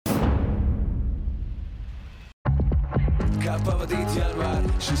kā pavadīt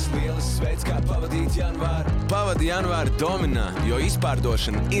janvāru. Šis lielisks veids, kā pavadīt janvāru. Pavadi janvāru Dominā, jo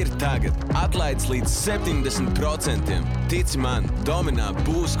izpārdošana ir tagad. Atlaides līdz 70%. Tici man, Dominā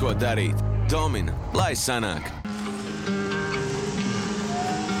būs ko darīt. Domina, lai sanāk!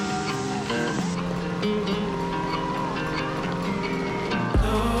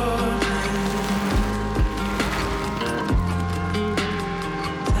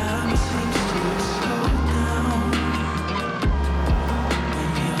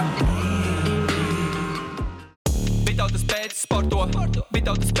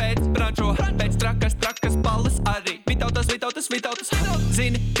 Vitautas pēc brančo, pēc trakas balles arī. Vitautas,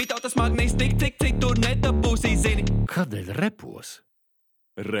 zini, Vitautas magnīs tik tur nedabūsī, zini. Kādēļ repos?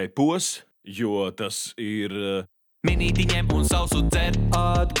 Repos, jo tas ir... Minītiņiem un sausu dzer,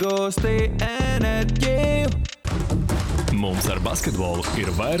 atgūsti enerģiju. Mums ar basketbolu ir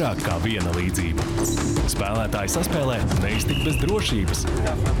vairāk kā viena līdzība. Spēlētāji saspēlē neiztikt bez drošības.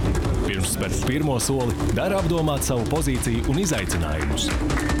 Pirms spērt pirmo soli, dara apdomāt savu pozīciju un izaicinājumus.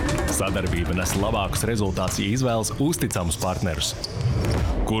 Sadarbība nes labākus rezultātus, ja izvēlas uzticamus partnerus.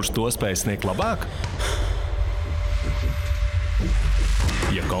 Kurš to spēj sniegt labāk?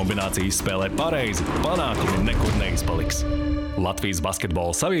 Ja kombinācijas spēlē pareizi, panākumi nekur neizpaliks. Latvijas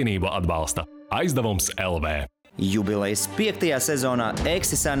basketbola savienība atbalsta Aizdevums LV. Jubilejas 5. sezonā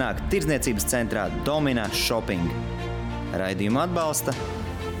eXi sanāk tirdzniecības centrā Domina Shopping. Raidījumu atbalsta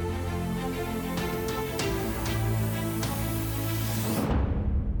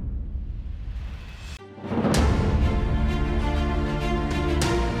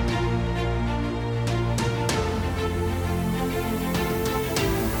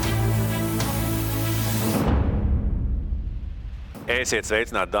Esiet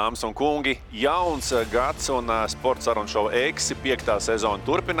sveicināti, dāmas un kungi! Jauns gads un sporta sarunu šova eXi 5. sezona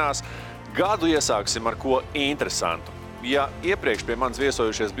turpinās. Gadu iesāksim ar ko interesantu. Ja iepriekš pie manis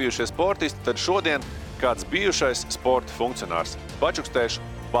viesojušies bijušie sportisti, tad šodien kāds bijušais sporta funkcionārs. Pačukstēšu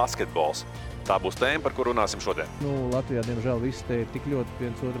basketbols. Tā būs tēma, par kur runāsim šodien. Latvijā, diemžēl, visi te ir tik ļoti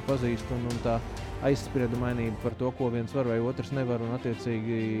viens otru pazīst un tā aizspriedumainība par to, ko viens var vai otrs nevar, un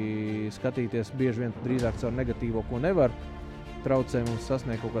attiecīgi skatīties bieži vien drīzāk caur negatīvo, ko nevar. Traucē mums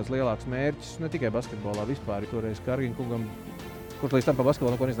sasniegt kaut kāds lielāks mērķis, ne tikai basketbolā vispār. Toreiz Kargiņa kungam, kurš līdz tam par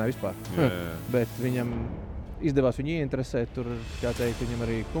basketbolu neko nezināja vispār. Bet viņam izdevās viņu ieinteresēt, tur, kā teikt, viņam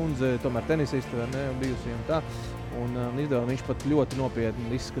arī kundze, tomēr tenisista, vai ne, bijusi un tā. Un izdevās viņš pat ļoti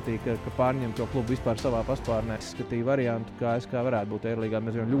nopietni izskatīja, ka pārņem to klubu vispār savā paspārnē. Izskatīja variantu, kā varētu būt Eirolīgā.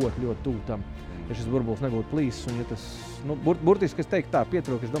 Mēs bijām ļoti, ļoti tuvu tam, ja šis burbulis nebūtu plīsis. Un ja tas, burtiski, es teiktu tā,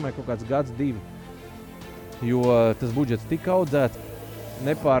 pietrūka, es domāju, kaut kāds gads, divi. Jo tas budžets tika audzēts,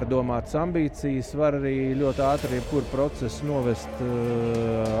 nepārdomātas ambīcijas var arī ļoti ātri jebkuru procesu novest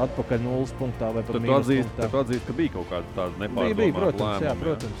atpakaļ nulles punktā vai pat mīnus punktā. Tad atzīst, ka bija kaut kāda tāda nepārdomāta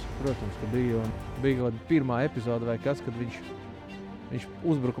lēmuma. Protams, ka bija. Un bija kaut pirmā epizode vai kas, kad viņš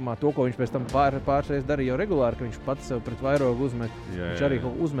uzbrukumā to, ko viņš pēc tam pārreiz darīja jau regulāri, ka viņš pats sev pret vairogu uzmet. Viņš arī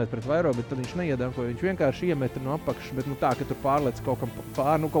uzmet pret vairogu, bet tad viņš neiedāmko. Viņš vienkārši iemeta no apakšas, bet tā, ka tur pārlec kaut kam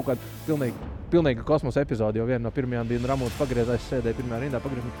pār, kaut kāda pilnīga kosmosa epizode, jo viena no pirmajām bija Ramūns pagriezājis, sēdēja pirmajā rindā,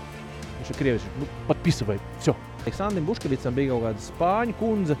 viņš ir krievis, pat pisa vai šo. Sandim Buškavicam bija kaut kāda spāņu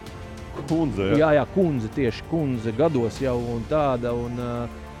kundze. Kundze, jā? Jā, kundze gados jau un tāda, un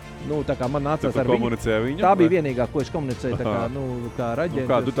tā kā man nācās ar viņu. Tā bija vienīgā, ko es komunicēju, tā kā, kā raģēns.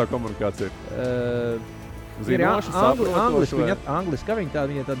 Kāda tā komunikācija? Zinoši, angliski, viņa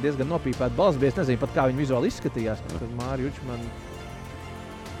tāda diezgan nopīpēta balss, bet es nezinu pat, kā viņa vizuāli izskatījās. Tad Māri Jučman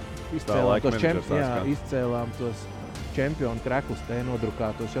izcēlām tos čempionu kreklus te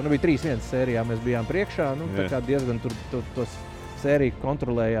nodrukātos. Jo bija 3-1 sērijā, mēs bijām priekšā, tā kā diezgan tos sēriju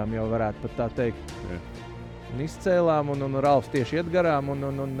kontrolējām, jau varētu pat tā teikt. Un izcēlām, un Ralfs tieši iet garām,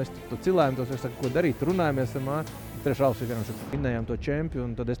 un mēs to cilājām, es saku, ko darīt, runājamies ar Māri. Tieši Ralfs vinnējām to čempionu,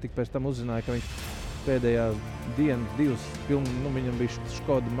 un tad es tik pēc tam uzzināju, ka viņš pēdējās dienas, divas, viņam bija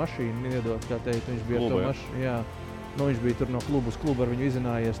Škoda mašīna iedot, kā teikt, viņš bija to mašīnu, jā. Viņš bija tur no klubu uz klubu, ar viņu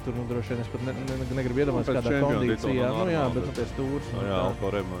izzinājās, tur, droši vien es pat negribu iedomāties kādā kondīcijā, bet pie stūrs. Jā,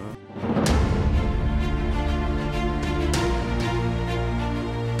 Alfa-Rema, jā.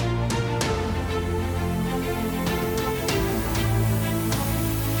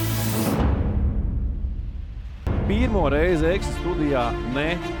 Pirmo reizi eXi studijā ne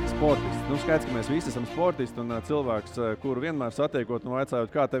sportists. Skaidrs, ka mēs visi esam sportisti un cilvēks, kuru vienmēr satiekot un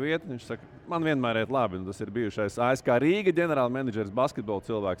vaicājot, kā tev iet, viņš saka, man vienmēr iet labi. Un tas ir bijušais ASK Rīga ģenerālmenedžeris basketbola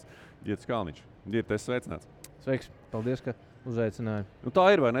cilvēks Ģirts Kalniņš. Ģirt, esi sveicināts. Sveiks, paldies, ka uzaicināji. Tā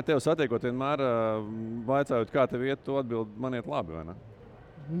ir, vai ne? Tev satiekot vienmēr vaicājot, kā tev iet, tu atbild, man iet labi, vai ne?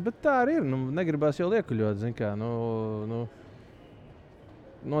 Bet tā arī ir. Negribās jau liekuļot, zin kā.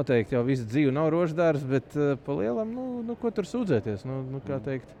 Noteikti jau visu dzīvi nav roždārs, bet pa lielam, ko tur sūdzēties? Kā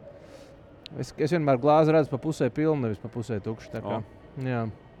teikt. Es vienmēr glāzi redzu pa pusē pilnu, nevis pa pusē tukšu. Tā kā, jā.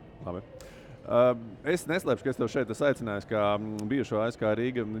 Labi. Es neslēpšu, ka es tev šeit aicināju kā bijušo ASK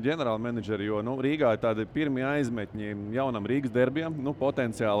Rīga ģenerālmenedžeri, jo Rīgā ir tādi pirmie aizmetņi jaunam Rīgas derbijam,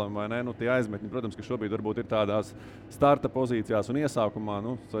 potenciālam, vai ne? Tie aizmetņi, protams, ka šobrīd varbūt ir tādās starta pozīcijās un iesākumā,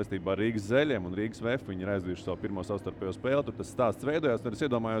 saistībā ar Rīgas zeļiem un Rīgas VF, viņi ir aizvījuši savu pirmo savstarpējo spēli, tur tas stāsts veidojās, tad es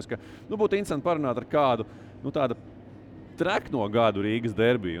iedomājos, ka būtu interesanti parunāt ar kādu, tāda trekno gadu Rīgas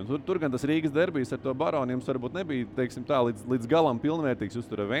derbiju. Tur gan tas Rīgas derbijs ar to baroniem varbūt nebija, teiksim tā, līdz galam pilnvērtīgs. Jūs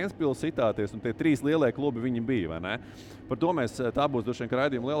tur ar Ventspili sitāties, un tie 3 lielie klubi viņi bija, vai ne? Par to tā būs droši vien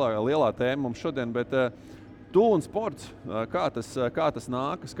raidījuma lielā tēma mums šodien, bet tu un sports, kā tas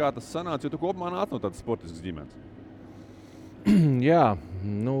nākas, kā tas sanāca, jo tu kopumā nāc no tādas sportiskas ģimenes? Jā,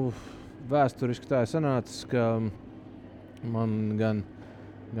 vēsturiski tā ir sanācis, ka man gan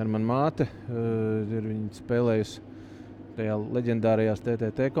man māte ir viņa spēlējusi tajā leģendārajās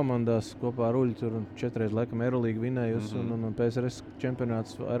TTT komandās kopā ar Uļu, tur 4 reiz laikam Eirolīgu vinējusi un PSRS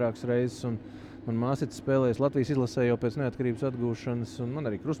čempionāts vairākas reizes. Un māsita spēlējas Latvijas izlasē jau pēc neatkarības atgūšanas, un man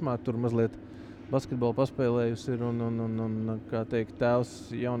arī krustmāte tur mazliet basketbolu paspēlējusi ir, un kā teikt, tēvs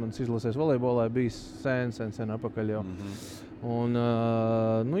jaunans izlasēs volejbolā bijis sen apakaļ jau. Un,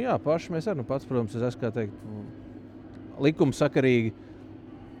 jā, paši mēs arī, pats, protams, es esmu, kā teikt, likumsakarīgi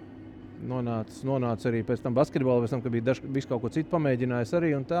nonāca arī pēc tam basketbolā, pēc tam, ka bija visu kaut ko citu pamēģinājis arī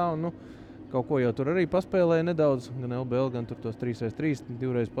un tā, un kaut ko jau tur arī paspēlēja nedaudz, gan LBL, gan tur tos 3x3,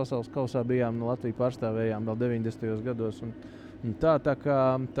 2 reiz pasaules kausā bijām, Latviju pārstāvējām vēl 90. gados, un tā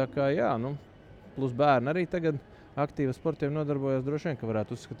kā jā, plus bērni arī tagad aktīvi sportiem nodarbojas, droši vien, ka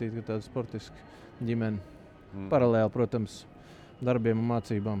varētu uzskatīt, ka tāda sportiska ģimene, paralēli, protams, darbiem un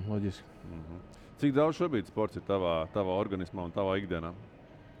mācībām, loģiski. Cik daudz šobrīd sports ir tavā organismā un tavā ikdienā?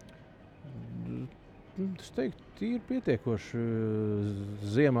 Es teiktu, tīri pietiekoši.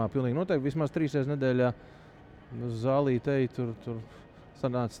 Ziemā pilnīgi noteikti vismaz 3 reizes nedēļā uz zālīt eju. Tur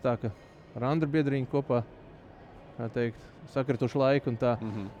sanāca tā, ka ar Andru biedriņu kopā, kā teikt, sakrituši laiku un tā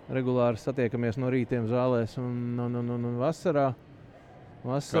regulāri satiekamies no rītiem zālēs. Un vasarā...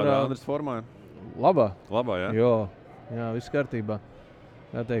 Kādā Andris formā? Labā, jā? Jā, viss kārtībā.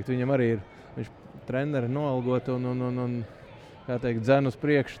 Kā teikt, viņam arī ir, viņš treneri noalgot un kā teikt, dzen uz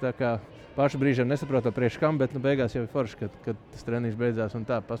priekšu, tā kā pašu brīžiem nesaprotam priekš kam, bet beigās jau ir forši, kad tas treniņš beidzās un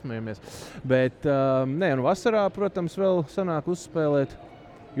tā pasmējamies. Bet vasarā, protams, vēl sanāk uzspēlēt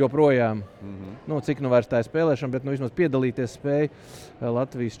joprojām. Cik vairs tā ir spēlēšana, bet vismaz piedalīties spēja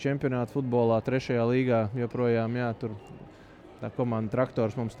Latvijas čempionāta futbolā 3. līgā joprojām, jā, tur tā komanda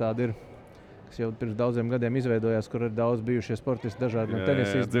Traktors mums tāda ir, kas jau pirms daudziem gadiem izveidojās, kur ir daudz bijušie sportisti, dažādi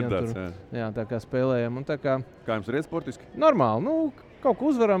tenisisti. Jā, tā kā spēlējam. Un tā kā jums ir iet sportiski? Normāli, kaut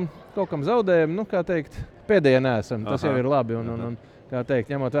ko uzvaram, kaut kam zaudējam, kā teikt, pēdējie neesam. Tas jau ir labi. Un kā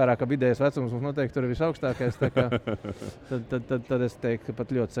teikt, ņemot vērā, ka vidējais vecums mums noteikti tur ir visaugstākais, tā kā, tad es teiktu, ka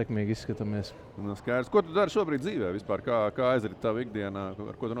pat ļoti sekmīgi izskatāmies. Skaidrs. Ko tu dari šobrīd dzīvē vispār? Kā aizrit tavu ikdienā?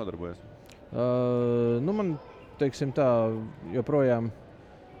 Ar ko tu nodarbojies? Man, teiksim tā,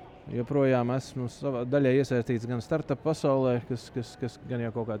 joprojām esmu daļai iesaistīts gan startup pasaulē, kas gan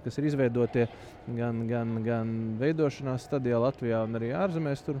jau kaut kādi, kas ir izveidotie, gan veidošanās stadijā Latvijā un arī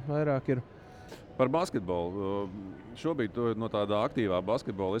ārzemēs tur vairāk ir. Par basketbolu. Šobrīd no tāda aktīvā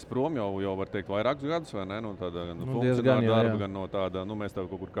basketbola es prom jau var teikt vairākus gadus, vai ne? No tāda funkcionāra darba, gan no tāda, mēs tev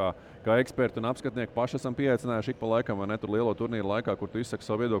kaut kur kā eksperti un apskatnieki paši esam pieaicinājuši ik pa laikam, vai ne? Tur lielo turnīru laikā, kur tu izsaki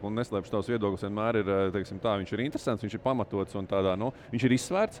savu viedokli un neslēpš tavs viedoklis, vienmēr ir, teiksim tā, viņš ir interesants, viņš ir pamatots un tādā, viņš ir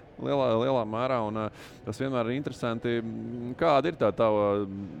izsvērts lielā mērā un tas vienmēr ir interesanti. Kāda ir tā tava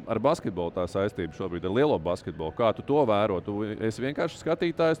ar basketbolu tā saistība šobrīd, ar lielo basketbolu? Kā tu to vēro? Tu esi vienkārši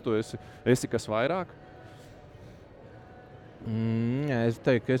skatītājs, tu esi kas vairāk? Es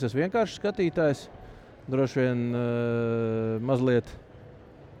teiktu, ka es esmu vienkārši skatītājs. Droši vien mazliet,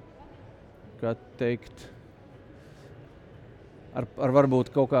 kā teikt, ar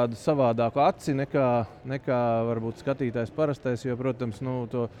varbūt kaut kādu savādāku aci nekā varbūt skatītājs parastais, jo, protams,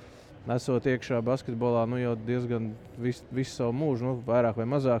 to esot iekšā basketbolā jau diezgan visu savu mūžu, vairāk vai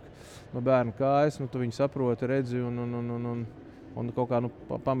mazāk no bērnu kājas, tu viņu saproti, redzi un kaut kā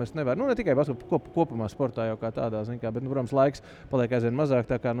pamest nevar. Ne tikai basketbolā, kopumā sportā jau kā tādā, bet, protams, laiks paliek aizvien mazāk,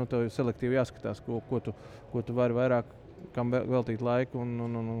 tā kā tev selektīvi jāskatās, ko tu vari vairāk, kam veltīt laiku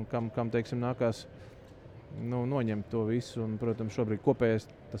un kam teiksim, nākās noņemt to visu. Un, protams, šobrīd kopējais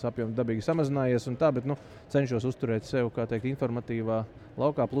tas apjoms dabīgi samazinājies un tā, bet cenšos uzturēt sev, kā teikt, informatīvā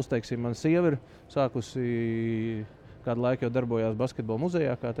laukā. Plus, teiksim, man sieva ir sākusi kādu laiku jau darbojās basketbola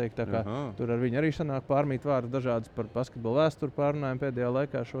muzejā, kā teikt. Tā kā tur ar viņu arī sanāk pārmīt vārdu dažādas par basketbola vēsturi pārunājumu pēdējā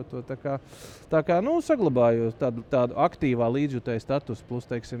laikā šo to. Tā kā saglabāju tādu aktīvā līdzjutēju status, plus,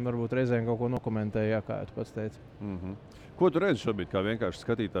 teiksim, varbūt reizēm kaut ko nokomentēju, kā tu pats teici. Ko tu redzi šobrīd, kā vienkārši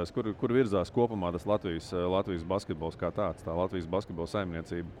skatītājs, kur virzās kopumā tas Latvijas basketbols kā tāds, tā Latvijas basketbola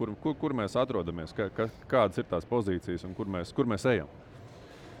saimniecība? Kur mēs atrodamies, kādas ir tās pozīcijas un kur mēs ejam?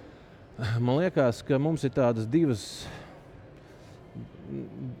 Man liekas, ka mums ir tādas divas,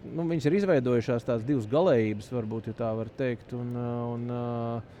 viņas ir izveidojušās tādas divas galējības, varbūt, ja tā var teikt, un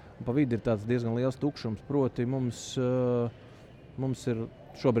pa vidu ir tāds diezgan liels tukšums. Proti mums ir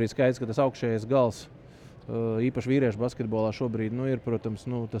šobrīd skaidrs, ka tas augšējais gals, īpaši vīriešu basketbolā šobrīd, ir, protams,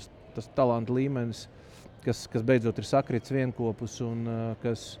 tas talanta līmenis, kas beidzot ir sakrits vienkopus un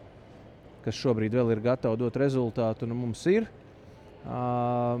kas šobrīd vēl ir gatavi dot rezultātu, mums ir.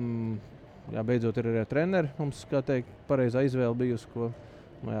 Beidzot ir arī treneri, mums, kā teikt, pareizā izvēle bijusi, ko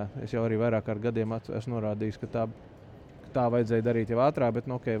es jau arī vairāk ar gadiem esmu norādījis, ka tā vajadzēja darīt jau ātrāk, bet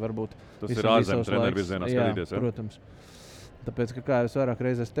varbūt tas ir ārzemju treneru virzienā skatīties. Jā, protams. Tāpēc, ka, kā es vairāk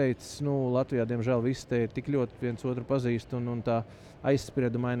reizes teicu, Latvijā, diemžēl, visi te ir tik ļoti viens otru pazīst un tā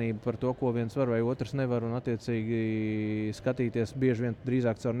aizspriedumainība par to, ko viens var vai otrs nevar, un attiecīgi skatīties bieži vien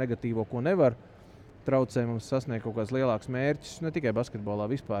drīzāk caur negatīvo, ko nevar, traucē mums sasniegt kaut kāds lielāks mērķis, ne tikai basketbolā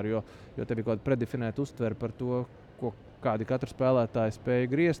vispār, jo tev ir kaut kāda predefinēta uztvere par to, kādi katru spēlētāju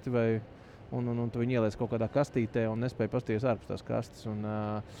spēja griezti, un tu viņu ieliec kaut kādā kastītē un nespēja pasties ārpus tās kastes.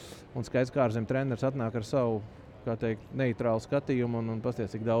 Un skaidrs, kā ārzemju treneris atnāk ar savu, kā teikt, neitrālu skatījumu un pasties,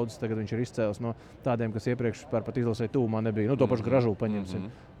 cik daudz tagad viņš ir izcēlis no tādiem, kas iepriekš pat izlasē tūmā nebija. To pašu Gražu paņemsim.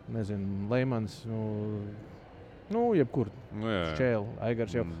 Nezinu, Leimans, jebkur. Šķēl,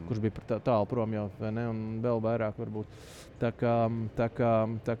 Aigars jau, kurš bija tālu prom jau, vai ne, un vēl vairāk varbūt. Tā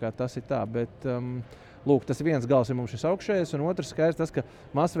kā tas ir tā, bet lūk, tas viens gals ir mums šis augšējais, un otrs skaidrs tas, ka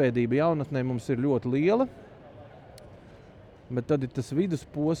masveidība jaunatnē mums ir ļoti liela, bet tad ir tas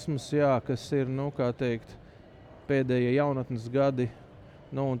vidusposms, kas ir, kā teikt, pēdējie jaunatnes gadi,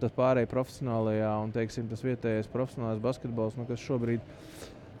 un tas pārējie profesionālajā, un, teiksim, tas vietējais profesionālais basketbols, kas šobrīd,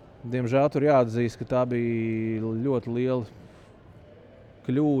 diemžēl, tur jāatzīst, ka tā bija ļoti liela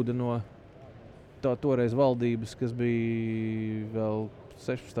kļūda no toreiz valdības, kas bija vēl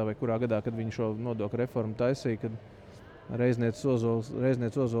 16. vai kurā gadā, kad viņi šo nodokļu reformu taisīja, kad Reiznieks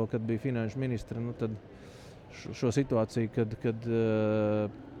Ozola, kad bija finanšu ministra, tad šo situāciju, kad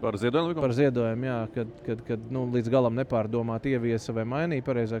par ziedojumu? Par ziedojumu, kad līdz galam nepārdomāt ieviesa vai mainīja,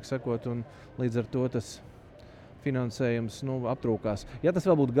 pareizāk sakot, un līdz ar to tas finansējums aptrūkās. Ja tas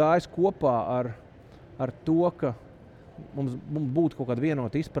vēl būtu gājis kopā ar to, ka mums būtu kaut kāda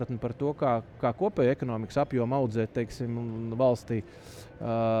vienota izpratne par to, kā kopēja ekonomikas apjoma audzēt, teiksim, valstī,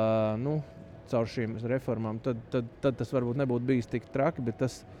 caur šīm reformām, tad tas varbūt nebūtu bijis tik traki, bet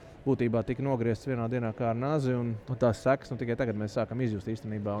tas būtībā tika nogriezts vienā dienā kā ar nāzi, un tās sekas tikai tagad mēs sākam izjust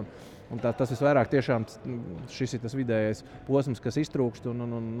īstenībā. Un tas visvairāk tiešām šis ir tas vidējais posms, kas iztrūkst,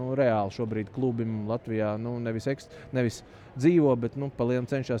 un reāli šobrīd klubim Latvijā nevis dzīvo, bet pa lielu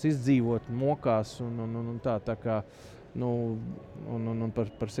cenšas izdzīvot, mokās un tā kā. Un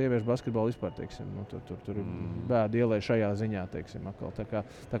par sieviešu basketbolu vispār, teiksim, tur ir bēda ielai šajā ziņā, teiksim, atkal. Tā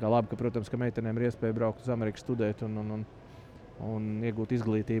kā labi, ka, protams, ka meitenēm ir iespēja braukt uz Ameriku studēt un iegūt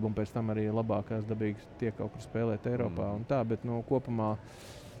izglītību, un pēc tam arī labākās dabīgi tiek kaut kur spēlēt Eiropā un tā, bet kopumā,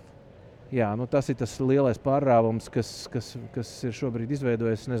 tas ir tas lielais pārrāvums, kas ir šobrīd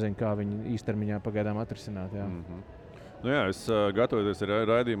izveidojies, nezinu, kā viņu īstermiņā pagaidām atrisināt, Es gatavoties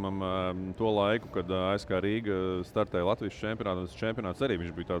raidījumam to laiku, kad ASK Rīga startēja Latvijas čempionātu. Tas čempionāts arī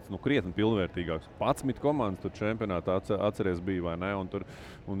viņš bija tāds krietni pilnvērtīgāks. 11 komandas tur čempionātā atceries bija, vai ne?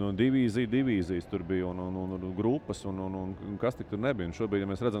 Un divīzijas tur bija un grupas un kas tik tur nebija. Un šobrīd, ja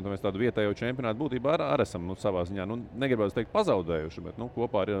mēs redzam, ka mēs tādu vietējo čempionātu būtībā arī esam savā ziņā, negribētu teikt pazaudējuši, bet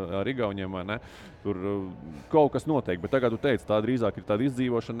kopā ar Igauniem, vai ne? Tur kaut kas notiek, bet tagad tu teici, tā drīzāk ir tāda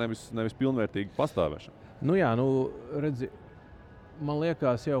izdzīvošana, nevis pilnvērtīga pastāvēšana. Redzi, man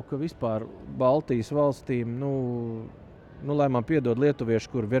liekas jau, ka vispār Baltijas valstīm, lai man piedod lietuvieši,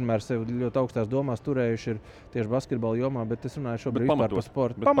 kur vienmēr sevi ļoti augstās domās turējuši ir tieši basketbola jomā, bet es runāju šobrīd vispār par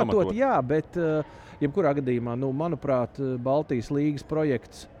sportu. Pamatot, bet jebkurā gadījumā, manuprāt, Baltijas līgas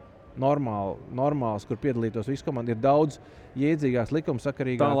projekts normāls, kur piedalītos visu komandu, ir daudz jēdzīgāks,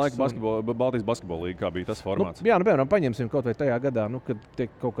 likumsakarīgāks. Tā laika Baltijas basketbola līga, kā bija tas formāts? Piemēram, paņemsim kaut vai tajā gadā, kad tiek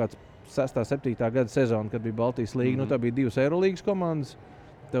kaut kāds 6. 7. gada sezona, kad bija Baltijas līga, tā bija 2 Eirolīgas komandas,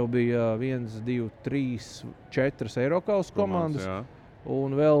 tev bija 1, 2, 3, 4 Eirokausas komandas,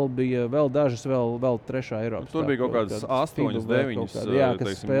 un vēl bija dažas vēl 3. Eiropas. Tur bija kaut kādas 8, 9,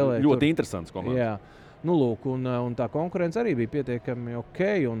 kas spēlēja. Ļoti interesants komandas. Nu, lūk, un tā konkurence arī bija pietiekami ok,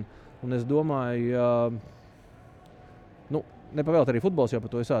 un es domāju, nepavēlt arī futbols jau par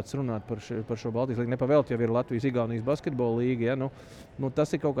to sācis runāt par šo Baltijas līgu. Nepavēlt jau ir Latvijas Igaunijas basketbola līga. Ja?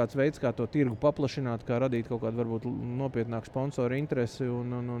 Tas ir kaut kāds veids, kā to tirgu paplašināt, kā radīt kaut kādu varbūt nopietnāku sponsoru interesi.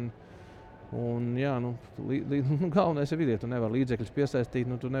 Galvenais ir vidē, tu nevari līdzekļus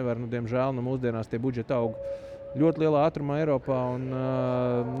piesaistīt, tu nevari, diemžēl, mūsdienās tie budžeti aug ļoti lielā ātrumā Eiropā, un,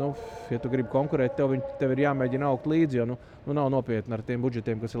 ja tu gribi konkurēt, tev ir jāmēģina augt līdzi, jo nav nopietni ar tiem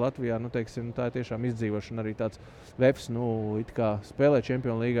budžetiem, kas ir Latvijā. Teiksim, tā ir tiešām izdzīvošana, arī tāds veps, it kā spēlē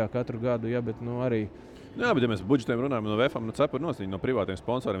Čempionu līgā katru gadu, bet arī. Jā, bet ja mēs par budžetiem runājam no VFam, cepur nost, viņi no privātiem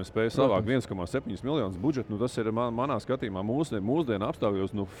sponsoriem spēja savākt 1,7 miljonus budžetu. Tas ir manā skatījumā mūsdienu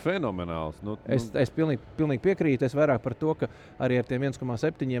apstākļos fenomenāls. Es pilnīgi piekrītu. Es vairāk par to, ka arī ar tiem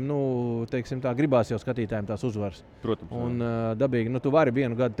 1,7 teiksim tā, gribās jau skatītājiem tās uzvaras. Protams. Un dabīgi, tu vari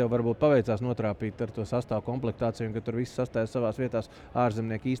vienu gadu, tev varbūt paveicās notrāpīt ar to sastāvu komplektāciju, ka tur viss sastājas savās vietās,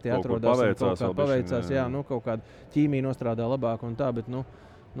 ārzemnieki īsti atrodas. Paveicās, kaut kāda ķīmija nostrādā labāk un tā, bet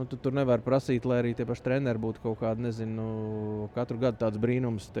tu tur nevar prasīt, lai arī tie paši treneri būtu kaut kādi, katru gadu tāds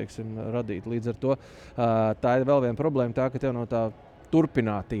brīnums, teiksim, radīt. Līdz ar to tā ir vēl viena problēma, tā, ka tev nav tā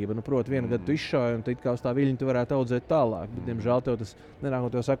turpinātība. Proti, vienu gadu tu izšauji, un it kā uz tā viļņu tu varētu audzēt tālāk. Bet, diemžēl, tev tas nenāk,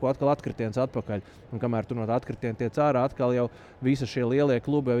 un tev sako atkal atkritiens atpakaļ. Un kamēr tu no tā atkritiena tiec ārā, atkal jau visi šie lielie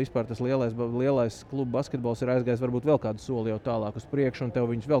klubi, jau vispār tas lielais klubu basketbols ir aizgājis varbūt vēl kādu soli jau tālāk uz priekšu, un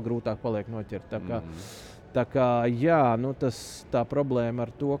tev viņus vēl grūtāk paliek noķert. Tā kā, tā problēma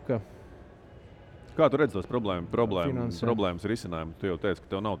ar to, ka... Kā tu redzi tos problēmas risinājumu? Tu jau teici,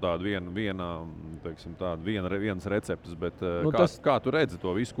 ka tev nav tāda vienas receptes, bet kā tu redzi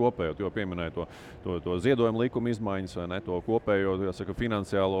to visu kopējo? Tu jau pieminēji to ziedojumu likumu izmaiņas, vai ne? To kopējo,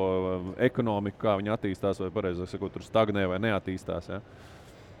 finansiālo ekonomiku, kā viņi attīstās, vai pareizāk sakot, tur stagnē vai neattīstās, ja?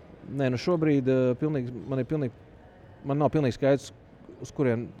 Nē, šobrīd man nav pilnīgi skaidrs, uz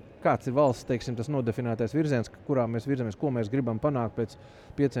kuriem kāds ir valsts, teiksim, tas nodefinētais virziens, kurā mēs virzamies, ko mēs gribam panākt pēc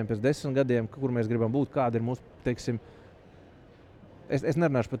 5, pēc 10 gadiem, kur mēs gribam būt, kāda ir mūsu, teiksim, es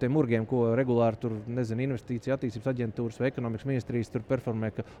nerunāšu par tiem murgiem, ko regulāri tur, investīcija attīstības aģentūras vai ekonomikas ministrijas tur performē,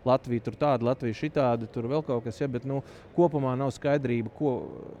 ka Latvija tur tāda, Latvija šitāda, tur vēl kaut kas, bet, kopumā nav skaidrība,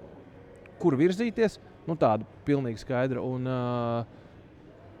 kur virzīties, tāda pilnīgi skaidra.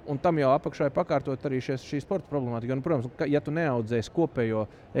 Un tam jau apakšā ir pakārtot arī šī sporta problemātika. Protams, ja tu neaudzēsi kopējo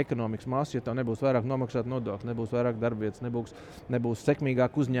ekonomikas masu, ja tev nebūs vairāk nomaksāt nodokļu, nebūs vairāk darbvietas, nebūs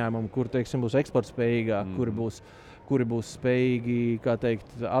sekmīgāk uzņēmumu, kur, teiksim, būs eksportspējīgāk, kuri būs spējīgi, kā teikt,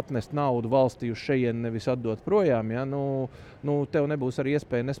 atnest naudu valstī uz šejienu, nevis atdot projām, ja? Tev nebūs arī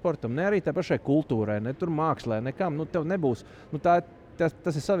iespēja ne sportam, ne arī tā pašai kultūrai, ne tur mākslē, nekam. Tev nebūs.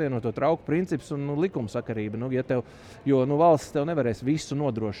 Tas ir savienoto trauku princips un likumsakarība. Jo valsts tev nevarēs visu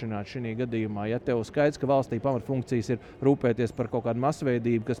nodrošināt šī gadījumā. Ja tev skaidrs, ka valstī pamatfunkcijas ir rūpēties par kaut kādu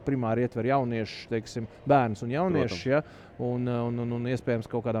masveidību, kas primāri ietver jauniešus, teiksim, bērnus un jauniešus, ja? un iespējams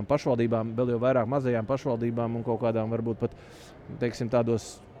kaut kādām pašvaldībām, vēl jau vairāk mazajām pašvaldībām un kaut kādām varbūt pat, teiksim,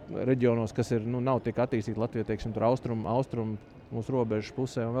 tādos reģionos, kas ir, nav tik attīstīti Latvijā, teiksim, tur austrum mūsu robežas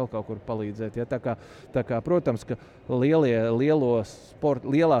pusē un vēl kaut kur palīdzēt. Ja? Tā kā, protams, ka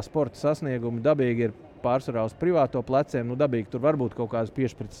lielā sporta sasniegumi dabīgi ir pārsvarā uz privāto pleciem. Dabīgi tur var būt kaut kādas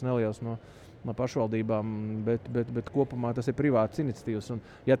piešķirtas nelielas no pašvaldībām, bet kopumā tas ir privāts iniciatīvas. Un,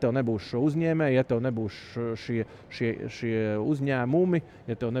 ja tev nebūs šo uzņēmēju, ja tev nebūs šie uzņēmumi,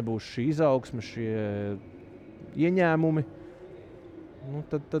 ja tev nebūs šī izaugsme, šie ieņēmumi,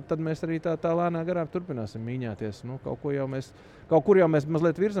 tad mēs arī tā lēnā garām turpināsim mīņāties. Kaut kur jau mēs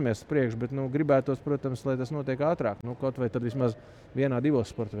mazliet virzamies uz priekšu, bet gribētos, protams, lai tas notiek ātrāk. Kaut vai tad vismaz 1-2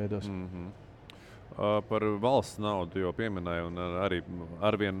 sporta veidos. Par valsts naudu jau pieminēju, un arī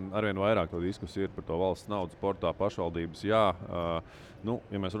arvien vairāk to diskusiju ir par to valsts naudu sportā, pašvaldības. Jā,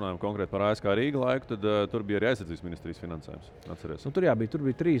 ja mēs runājam konkrēti par ASK Rīga laiku, tad tur bija arī aizsardzības ministrijas finansējums. Atceries? Tur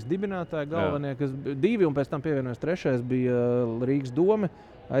bija 3 dibinātāji galvenie, kas 2, un pēc tam pievienojas 3. bija Rīgas doma,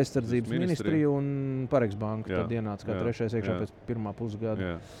 aizsardzības ministrija un Pareks banka. Tad ienāca kā 3. iekšā pēc pirmā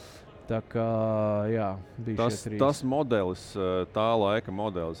pusgada. Jā. Tā kā, jā, bija tas modelis, tā laika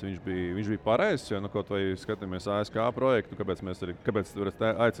modelis, viņš bija pareizs, jo kaut vai skatāmies ASK projektu, kāpēc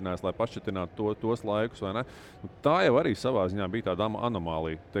aicinājās, lai pašķitinātu tos laikus, vai ne? Tā jau arī savā ziņā bija tāda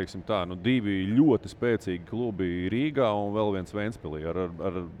anomālija, teiksim tā, 2 ļoti spēcīgi klubi Rīgā un vēl viens Ventspilī ar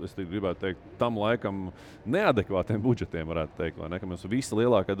es gribētu teikt, tam laikam neadekvātiem budžetiem, varētu teikt, vai ne? Ka mēs visi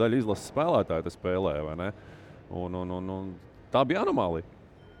lielākā daļa izlases spēlētāji te spēlē, vai ne? Un tā bija anomālija.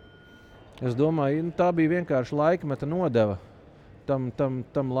 Es domāju, tā bija vienkārši laikmeta nodeva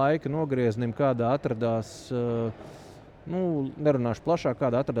tam laika nogrieznim, kādā atradās nerunāšu plašāk,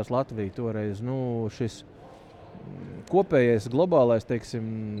 kāda atradās Latvija toreiz. Šis kopējais globālais, teiksim,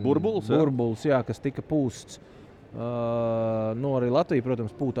 burbulis, jā, kas tika pūsts. Arī Latvija,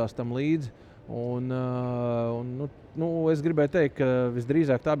 protams, pūtās tam līdzi. Es gribēju teikt, ka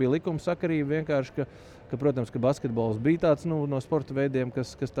visdrīzāk tā bija likumsakarība vienkārši, ka protams, ka basketbols bija tāds no sporta veidiem,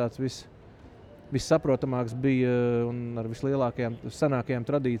 kas tāds vissaprotamāks bija un ar vislielākajām, senākajām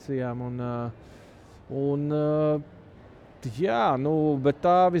tradīcijām. Bet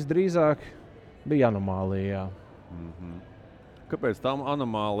tā visdrīzāk bija anomālija. Kāpēc tā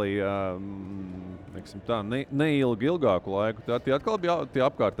anomālija ilgāku laiku? Tie atkal bija tie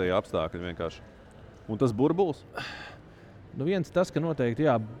apkārtēji apstākļi vienkārši. Un tas burbulis? Viens tas, ka noteikti,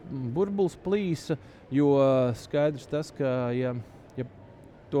 burbulis plīsa, jo skaidrs tas, ka, ja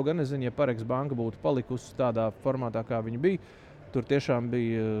to gan nezinu, ja Pareks banka būtu palikusi tādā formātā, kā viņa bija, tur tiešām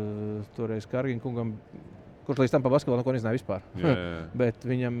bija toreiz Kargiņa kungam, kurš līdz tam pa basketbolu neko nezināja vispār. Bet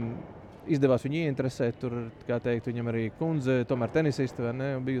viņam izdevās viņu ieinteresēt, tur, kā teikt, viņam arī kundze, tomēr tenisiste, vai ne,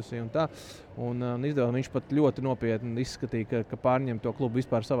 bijusi un tā. Un izdevās, viņš pat ļoti nopietni izskatīja, ka pārņem to klubu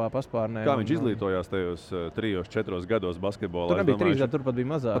vispār savā paspārnē. Kā viņš izglītojās tajos 3-4 gados basketbolā? Tur nebija 3 gadi, tur pat bija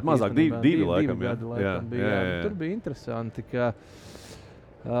mazāk. Pat mazāk, 2 laikam. Tur bija interesanti, ka...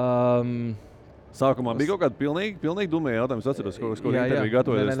 Sākumā bija kaut kāda pilnīgi dumēja jautājums. Es atceros, ko interviju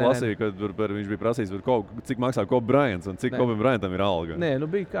gatavoties lasīju, kad viņš bija prasījis, cik maksā Kobe Bryants un cik Kobe Bryantam ir alga.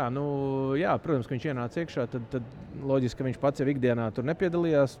 Bija kā. Protams, ka viņš ienāca iekšā, tad loģiski, ka viņš pats jau ikdienā tur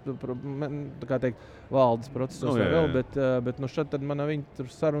nepiedalījās, kā teikt, valdes procesos vēl, bet šad tad viņa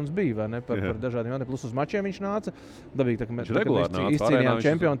tur sarunas bija, vai ne, par dažādiem jautājumiem. Plus uz mačiem viņš nāca. Dabīgi, ka mēs izcīnījām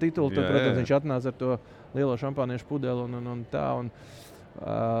čempionu titulu, tad, protams, viņš atnāca ar to lielo šampāniešu pudeli un tā.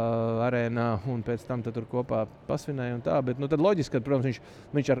 Arēnā un pēc tam tur kopā pasvinēja un tā, bet tad loģiski, ka, protams,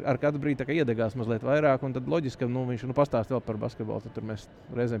 viņš ar katru brīdi tā kā iedegās mazliet vairāk, un tad loģiski, ka viņš pastāst vēl par basketbolu, tad tur mēs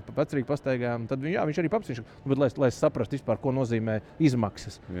reizēm pacrīgi pastaigājām, tad viņš arī papsīšu, bet lai saprastu vispār, ko nozīmē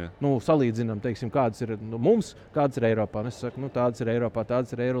izmaksas. Salīdzinām, teiksim, kādas ir mums, kādas ir Eiropā. Es saku, tādas ir Eiropā,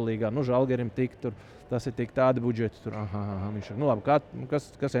 tādas ir Eirolīgā, Žalgirim tik tur, tas ir tik tādi budžeti tur. Viņš saka, labi,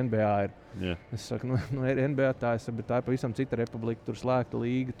 kas NBA ir? Es saku, NBA tā ir pavisam cita republika, tur slēgta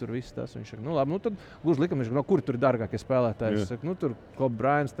līga, tur viss tas. Viņš saka, labi, tad gluži likam, kur tur ir dārgākie spēlētāji? Es saku, tur Kobe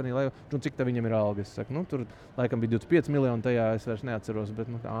Bryants, cik tā viņam ir alga? Es saku, tur laikam bija 25 miljoni tajā, es vairs neatceros,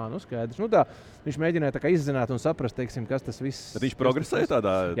 bet skaidrs. Tā, viņš mēģināja tā kā izzināt un saprast, teiksim, kas tas viss. Bet viņš progresēja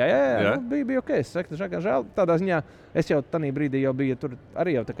tādā? Jā. Bija ok. Es saku, žēl, tādā ziņā, es jau tanī brīdī jau biju tur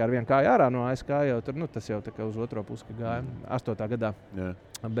arī jau tā kā ar vienu kāju ārā no ASK, jau tur, tas jau tā kā uz otro pusi gāja, 8. gadā.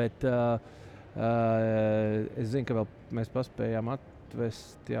 Bet es zinu, ka vēl mēs paspējām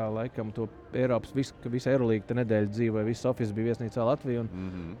atvest, laikam, to Eiropas, visa Eirolīga nedēļa dzīvoja, viss office bija viesnīcā Latvija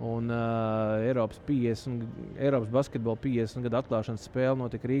un Eiropas basketbola 50 gadu atklāšanas spēle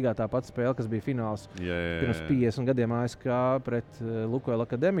notika Rīgā, tā pati spēle, kas bija fināls pirms 50 gadiem ASK pret Lukoil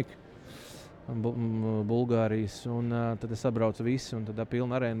Akademiku. Bulgārijas, un tad es sabraucu visi, un tad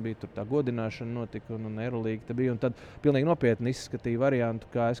pilna arēna bija, tur tā godināšana notika, un Eirolīga tā bija, un tad pilnīgi nopietni izskatīja variantu,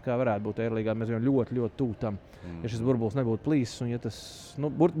 kā varētu būt Eirolīgā. Mēs bijām ļoti, ļoti tuvu tam, ja šis burbulis nebūtu plīsis, un ja tas,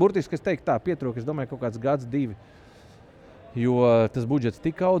 burtiski es teiktu tā, pietrūka, es domāju, kaut kāds gads, 2, jo tas budžets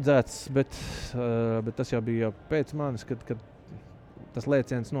tika audzēts, bet tas jau bija pēc manis, kad tas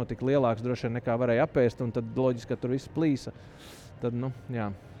lēciens notika lielāks droši vien nekā varēja apēst, un tad loģiski, ka tur viss plīsa, tad,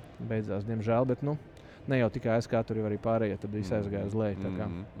 beidzās, diemžēl, bet ne jau tikai ASK, tur jau arī pārējie, tad viss aizgāja uz leju.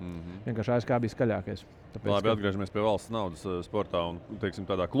 Vienkārši ASK bija skaļākais. Labi, atgriežamies pie valsts naudas sportā un, teiksim,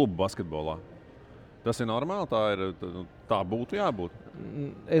 tādā kluba basketbolā. Tas ir normāli? Tā būtu jābūt?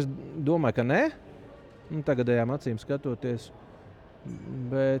 Es domāju, ka nē. Tagadējām acīm skatoties.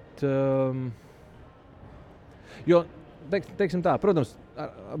 Bet, jo, teiksim tā, protams,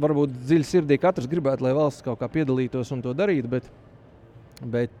 varbūt dziļi sirdī katrs gribētu, lai valsts kaut kā piedalītos un to darītu, bet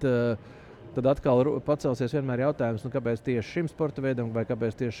tad atkal pacelsies vienmēr jautājums, kāpēc tieši šim sporta veidam, vai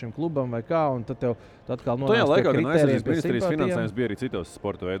kāpēc tieši šim klubam, vai kā, un tad tev atkal nonāks pie kritērijiem, pie simpātijiem. Ministrijas finansējums bija arī citos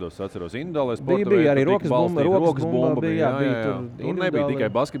sporta veidos, atceros, individuālais sporta veids. Bija arī rokas bumba, bija. Tur nebija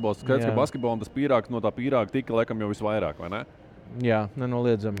tikai basketbols, skaidrs, ka basketbolam tas pīrāgs no tā pīrāga tika laikam jau visvairāk, vai ne? Jā,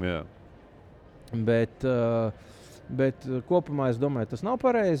 nenoliedzami. Bet kopumā es domāju, tas nav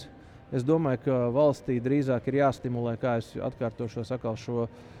pareizi. Es domāju, ka valstī drīzāk ir jāstimulē, kā es atkārtošos atkal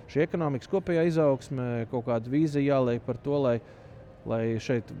šī ekonomikas kopējā izaugsme, kaut kāda vīzija jāliek par to, lai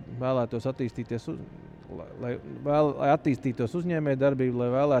šeit vēlētos attīstīties, lai attīstītos uzņēmējdarbību, lai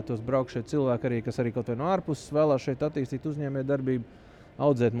vēlētos braukt šeit cilvēki arī, kas arī kaut vai no ārpuses vēlās šeit attīstīt uzņēmējdarbību,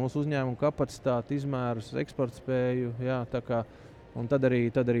 audzēt mūsu uzņēmumu kapacitāti, izmērus, eksporta spēju, tā kā Un tad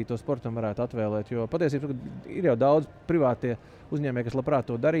arī to sportam varētu atvēlēt, jo patiesībā ir jau daudz privātie uzņēmēji, kas labprāt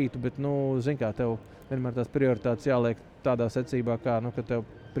to darītu, bet, zin kā, tev vienmēr tās prioritātes jāliek tādā secībā, kā, ka tev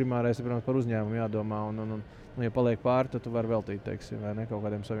primārais ir, protams, par uzņēmumu jādomā, un ja paliek pāri, tad tu vari veltīt, teiksim, vai ne, kaut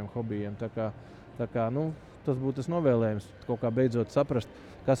kādiem saviem hobijiem. Tā kā, tas būtu tas novēlējums, kaut kā beidzot saprast,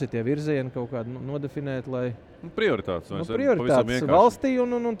 kas ir tie virzieni, kaut kādu nodefinēt, lai... Prioritātes. Prioritātes valstī,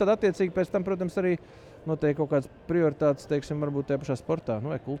 un tad attiecīgi pēc tam, protams, arī noteikti kaut kādas prioritātes, teiksim, varbūt tajā pašā sportā,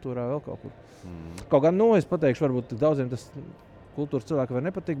 vai kultūrā vēl kaut kur. Kaut gan, es pateikšu, varbūt daudziem tas kultūras cilvēki var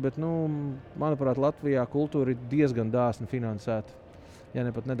nepatikt, bet, manuprāt, Latvijā kultūra ir diezgan dāsni finansēta, ja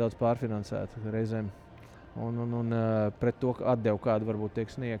ne pat nedaudz pārfinansēta reizēm. Un pret to atdevu kādu varbūt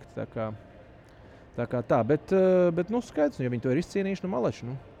tiek sniegt. Tā kā tā, bet skaidrs, ja viņi to ir izcīnījuši, maleši.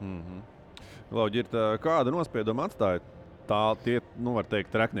 Ģirt, kāda nospieduma atstāja? Tie, var teikt,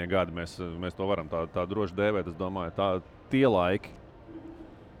 treknie gadi, mēs to varam tā droši dēvēt, es domāju, tie laiki.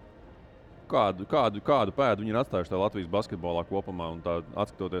 Kādu pēdu viņi ir atstājuši Latvijas basketbolā kopumā, un tā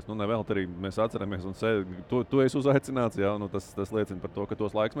atskatoties, nevēl arī mēs atceramies, un tu esi uzaicināts, jā, tas liecina par to, ka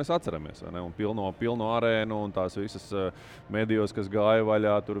tos laikus mēs atceramies, vai ne, un pilno arēnu, un tās visas medijos, kas gāja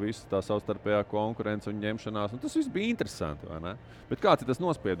vaļā, tur visas tā savstarpējā konkurence un ņemšanās, tas viss bija interesanti, vai ne? Bet kāds ir tas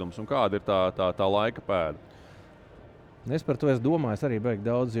nospiedums, un kāda ir tā laika pēda? Es par to esmu domājis arī baigi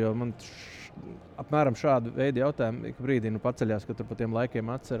daudz, jo man apmēram šādu veidu jautājumu ik brīdī paceļās, ka tur par tiem laikiem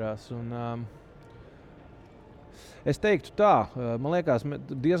atcerās. Un, es teiktu tā, man liekas,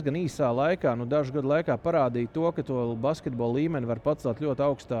 diezgan īsā laikā, dažu gadu laikā parādīja to, ka to basketbola līmeni var pacelt ļoti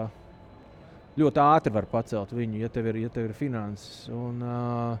augstā, ļoti ātri var pacelt viņu, ja tev ir finanses. Un,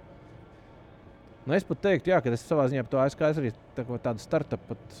 es pat teiktu, jā, ka es savā ziņā par to ASK arī tādu startup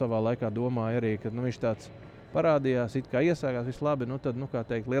pat savā laikā domāju arī, ka viņš tāds parādījās, it kā iesākās viss labi, tad, kā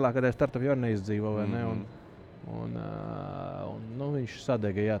teikt, lielākā daļa startup jau neizdzīvo, vai ne? Un viņš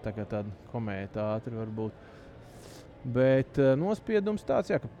sadega, jā, tā kā tāda komēta ātri varbūt. Bet nospiedums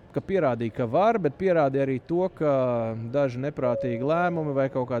tāds, jā, ka pierādīja, ka var, bet pierādīja arī to, ka daži neprātīgi lēmumi vai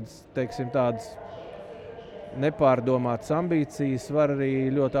kaut kādas, teiksim, tādas nepārdomātas ambīcijas var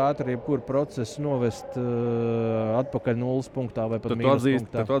arī ļoti ātri jebkuru procesu novest atpakaļ nulles punktā vai pat mīnus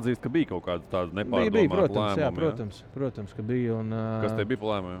punktā. Tad tu atzīst, ka bija kaut kāda tāda nepārdomāta lēmuma? Protams, ka bija. Un, kas te bija pa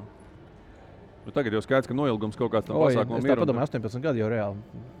lēmumu? Tagad jau skaidrs, ka noilgums kaut kāds tam pasākumam ir. Es tā padomāju, 18 gadi jau reāli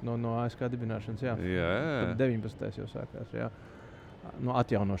no ASK dibināšanas, jā. Jā. 19. jau sākās, jā. No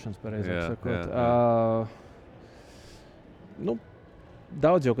atjaunošanas, pareizāk sakot.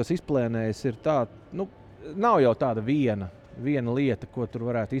 Daudz jau, kas izplēnējas, ir tā, nav jau tāda viena lieta, ko tur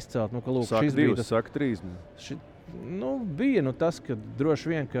varētu izcelt. Ka, lūk, saka divas, saka trīs. Bija tas, ka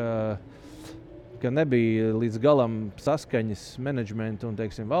droši vien, ka nebija līdz galam saskaņas menedžmenta un,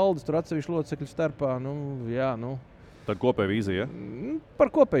 teiksim, valdes tur atsevišķu locekļu starpā. Tad kopēja vīzija? Par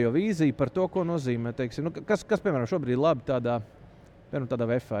kopējo vīziju, par to, ko nozīmē, teiksim, kas piemēram, šobrīd ir labi tādā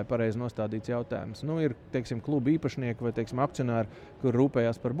VFA ir pareizi nostādīts jautājums. Ir, teiksim, kluba īpašnieki vai, teiksim, akcionāri, kur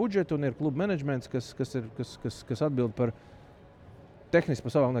rūpējās par budžetu, un ir kluba menedžments, kas atbild par tehniski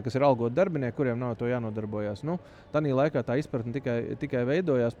par savām, kas ir algot darbinieki, kuriem nav to jānodarbojās. Tanī laikā tā izpratne tikai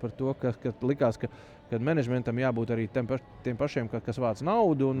veidojās par to, ka likās, ka menedžmentam jābūt arī tiem pašiem, kas vāc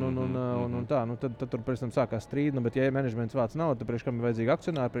naudu, un tā. Tad tur pēc tam sākās strīdi, bet ja menedžments vāc naudu, tad priekš kam ir vajadzīgi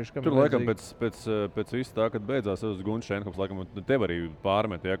akcionāri, tur laikam pēc visu tā, kad beidzās uz Gunts Šenkops, laikam tev arī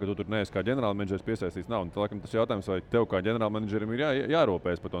pārmet, ja, ka tu tur neesi kā ģenerālmenedžeris piesaistīs naudu. Tad laikam tas jautājums, vai tev kā ģenerālmenedžerim ir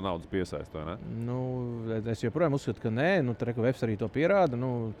jārūpējas par to naudas piesaisti, vai ne? Es joprojām uzskatu, ka nē, Vefs arī to pierāda.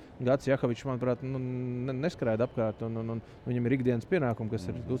 Gats Jakovičs, manuprāt, neskraida apkārt, un viņam ir ikdienas pienākumi, kas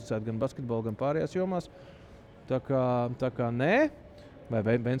ir uzticēti gan basketbolu, gan pārējās jomās. Tā kā nē,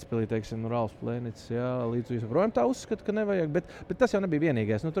 vai Ventspilī, teiksim, Rāls Plēnicis, jā, līdz joprojām tā uzskata, ka nevajag, bet tas jau nebija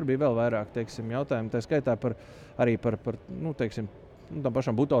vienīgais. Tur bija vēl vairāk, teiksim, jautājumu, tā skaitā arī par teiksim, tam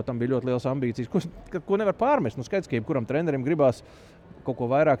pašam Butautam bija ļoti liels ambīcijas, ko nevar pārmest. Skaidrs, ka jebkuram trenerim gribās kaut ko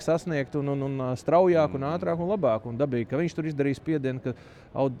vairāk sasniegt un straujāk un ātrāk un labāk. Un dabīgi, ka viņš tur izdarīs spiedienu, ka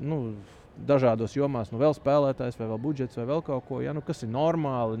dažādos jomās vēl spēlētājs vai vēl budžets vai vēl kaut ko, kas ir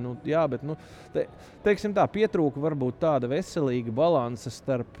normāli. Bet teiksim tā, pietrūka varbūt tāda veselīga balanse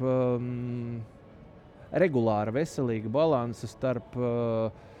starp regulāra veselīga balanse starp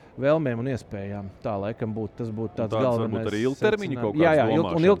vēlmēm un iespējām. Tā laikam tas būtu tāds galvenais. Varbūt arī ilgtermiņa kaut kāds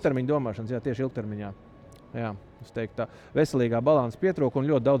domāšanas. Un ilgtermiņa domāšanas, jā, tieši ilgtermiņā. Jā, es teiktu tā. Veselīgā balanse pietrūka un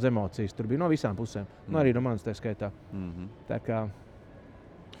ļoti daudz emocijas. Tur bija no visām pusēm. Arī no manas tā skaitā. Tā kā...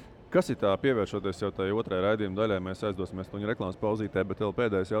 Kas ir tā, pievēršoties jau tai otrajai raidījuma daļai, mēs aizdosimies tuņu reklāmas pauzītē, bet vēl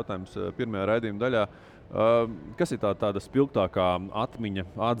pēdējais jautājums pirmajā raidījuma daļā. Kas ir tāda spilgtākā atmiņa,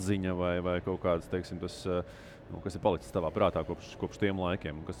 atziņa vai kaut kāds, teiksim, tas, kas ir palicis tavā prātā kopš tiem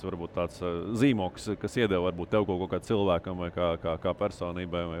laikiem? Kas varbūt tāds zīmoks, kas iedeva varbūt tev kaut kā cilvēkam vai kā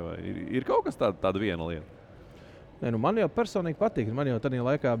personībai? Vai ir kaut kas tāda viena lieta? Nē, man jau personīgi patīk. Man jau tādā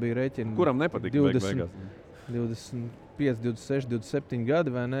laikā bija rēķini. Kuram nepatīk? 25, 26, 27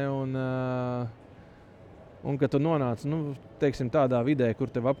 gadi, vai ne? Un kad tu nonāc, teiksim, tādā vidē, kur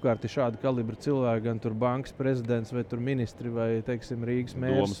tev apkārt ir šāda kalibra cilvēki, gan tur bankas prezidents, vai tur ministri, vai, teiksim, Rīgas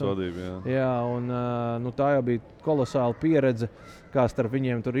mērs. Domas vadība, jā. Jā, un tā jau bija kolosāla pieredze, kā starp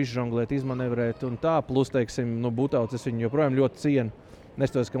viņiem tur izžonglēt, izmanevrēt un tā. Plus, teiksim, Butauts, es viņu joprojām ļoti cienu.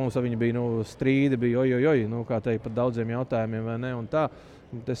 Nestoties, ka mums ar viņu bija strīdi, bija kā teikt, par daudziem jautājumiem, vai ne, un tā.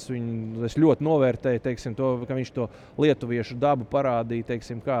 Es ļoti novērtēju, teiksim, to, ka viņš to lietuviešu dabu parādīja,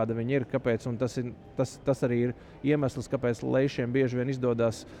 teiksim, kāda viņa ir, kāpēc, un tas arī ir iemesls, kāpēc leišiem bieži vien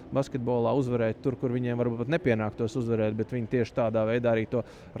izdodas basketbolā uzvarēt tur, kur viņiem varbūt nepienāktos uzvarēt, bet viņi tieši tādā veidā arī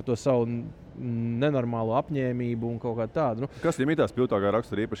ar to savu nenormālo apņēmību un kaut kā tādu. Kas viņam ir tā spilgtākā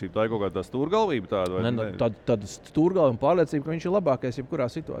rakstura īpašība? Tā ir kaut kāda stūrgalvība tāda? Tāda stūrgalva un pārliecība, ka viņš ir labākais jebkurā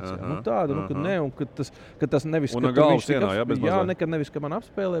situācijā. Tāda, ka tas nevis, un galvas sienā, bez mazā. Jā, nekad nevis, ka man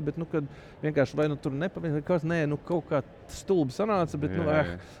apspēlē, bet kad vienkārši vai tur nepavisam, kaut kā stulbi sanāca,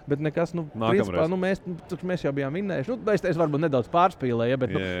 bet nekas, principā, mēs jau bijām vinnējuši. Es varbūt nedaudz pārspīlēju,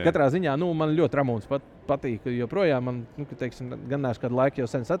 bet katrā ziņā, man ļoti Ramūns patīk, joprojām man, teiksim, gan neesmu kādu laiku jau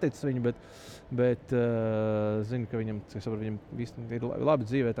sen saticis viņu, bet zinu, ka viņam ir labi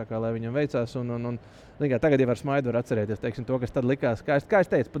dzīvē, tā kā lai viņam veicās, un tagad jau ar smaidu var atcerēties, teiksim, to, kas tad likās, kā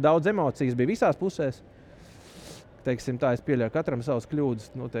es teicu, pa daudz emocijas bija visās pusēs. Teiksim, tā es pieļauju katram savas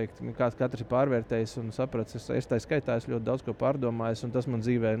kļūdas, noteikti katrs ir pārvērtējis un sapratis. Es tā skaitā ļoti daudz ko pārdomājis, un tas man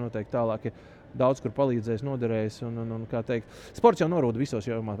dzīvē noteikti tālāk ir daudz kur palīdzējis, noderējis. Un kā teikt, sports jau norūda visos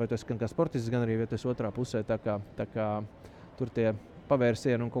jomās, vai tu esi gan kā sportists, gan arī vai tu esi otrā pusē. Tā kā tur tie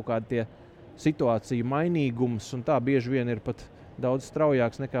pavērsieni un kaut kādi tie situāciju mainīgums, un tā bieži vien ir pat daudz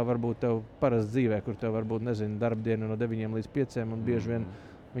straujāks nekā varbūt tev parasti dzīvē, kur tev varbūt, darbdiena no 9 līdz 5, un bieži vien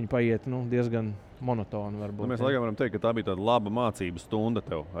viņi paiet diezgan monotoni. Varbūt, mēs laikam varam teikt, ka tā bija tāda laba mācību stunda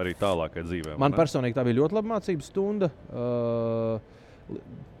tev arī tālākai dzīvē. Man personīgi tā bija ļoti laba mācību stunda.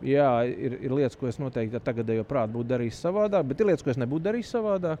 Jā, ir lietas, ko es noteikti tagadējo prātu būtu darījis savādāk, bet ir lietas, ko es nebūtu darījis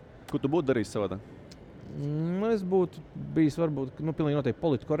savādāk. Ko tu būtu darījis savādāk? Es būtu bijis varbūt pilnīgi noteikti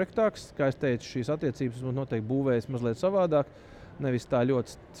politkorektāks. Kā es teicu, šīs attiecības būtu noteikti būvējis mazliet savādāk. Nevis tā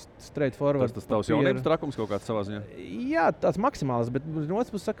ļoti straight forward. Tas tavs jaunības trakums kaut kāds savā ziņā? Jā, tāds maksimāls, bet no otras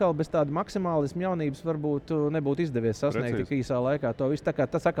puses sakal, bez tāda maksimālisma jaunības varbūt nebūtu izdevies sasniegt tik īsā laikā. To visu,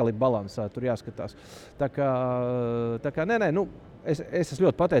 tas atkal ir balansā, tur jāskatās. Tā kā nē, es esmu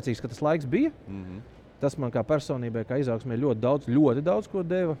ļoti pateicīgs, ka tas laiks bija. Tas man kā personībai, kā izaugsmē ļoti daudz ko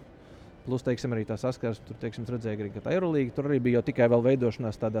deva. Plus, teiksim, arī tā saskars, tur, teiksim, redzēju, ka tā Eirolīga, tur arī bija jau tikai vēl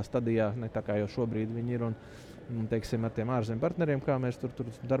veidošanās tādā stadijā, ne tā kā jau šobrīd viņi ir, un teiksim, ar tiem ārzemju partneriem, kā mēs tur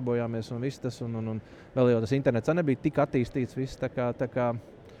darbojāmies un viss tas, un vēl jau tas internets nebija tik attīstīts viss, tā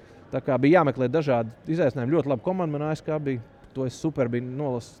kā bija jāmeklē dažādi izaicinājumi, ļoti labi komanda man ASK bija, to es super biju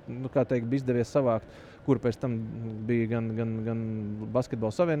bija izdevies savākt, kur pēc tam bija gan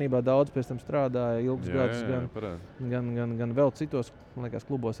basketbola savienībā daudz, pēc tam strādāja ilgus gadus, gan vēl citos, man liekas,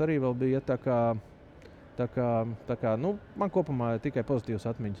 klubos arī vēl bija, tā kā man kopumā tikai pozitīvas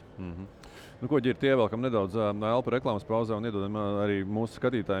atmiņas. Ko, Ģirt, ievelkam nedaudz elpu reklāmas pauzē un iedodam arī mūsu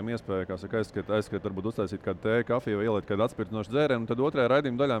skatītājiem iespēju, kā saka, aizskriet, varbūt uztaisīt kādu tēju, kafiju vai ieliet kādu atspirtinošu dzērienu. Tad otrajā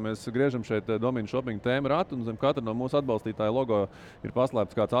raidījuma daļā mēs griežam šeit Domina Shopping tēmu ratu, un zem katra no mūsu atbalstītāja logo ir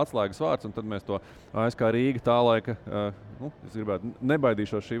paslēpts kāds atslēgas vārds, un tad mēs to ASK Rīga tā laika, es gribētu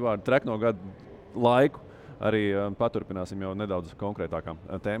nebaidīšos šī vārda, trekno gadu laiku arī paturpināsim jau nedaudz konkrētākām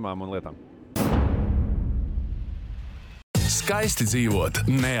tēmām un lietām. Skaisti dzīvot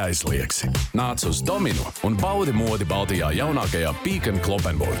neaizliegsi. Nāc uz Dominu un baudi modi Baltijā jaunākajā Pīken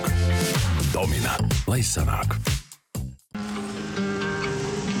Klopenburgu. Domina, lai sanāk!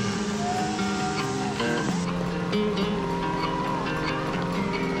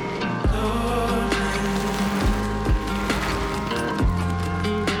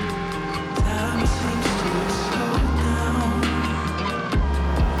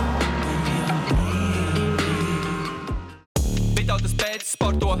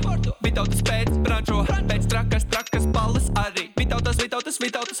 Vitautas pēc brančo, pēc trakas balles arī. Vitautas,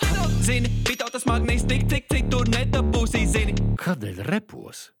 zini, Vitautas magnīs tik tur nedabūsī, zini. Kādēļ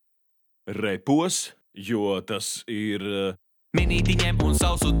repos? Repos, jo tas ir... Minītiņiem un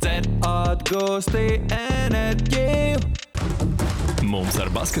sausu dzer, atgūsti enerģiju. Mums ar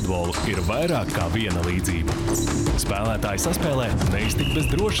basketbolu ir vairāk kā viena līdzība. Spēlētāji saspēlē neiztikt bez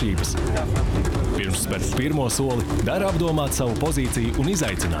drošības. Pirms spērt pirmo soli, dara apdomāt savu pozīciju un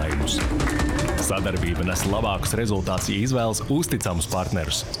izaicinājumus. Sadarbība nes labākus rezultātus, ja izvēlas uzticamus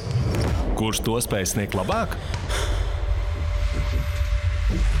partnerus. Kurš to spēj sniegt labāk?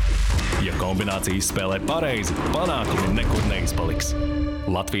 Ja kombinācija izspēlē pareizi, panākumi nekur neizpaliks.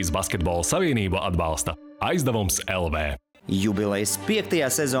 Latvijas basketbola savienība atbalsta Aizdevums LV. Jubilejas 5.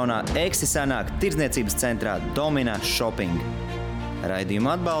 sezonā eXi sanāk tirdzniecības centrā Domina Shopping.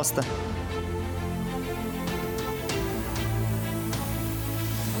 Raidījumu atbalsta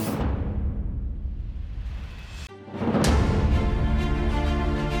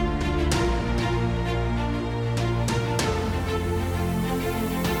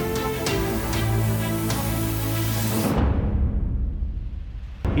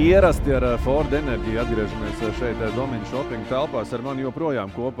Ierasti ar Ford enerģiju atgriežamies šeit Domina Shopping telpās. Ar mani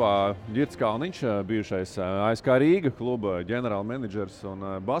joprojām kopā Ģirts Kalniņš, bijušais Rīga kluba ģenerālmenedžeris un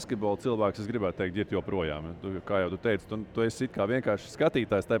basketbola cilvēks. Es gribētu teikt, Ģirt, joprojām. Kā jau tu teici, tu esi it kā vienkārši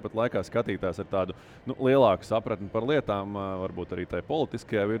skatītājs, tāpat laikā skatītājs ar tādu lielāku sapratni par lietām, varbūt arī tajā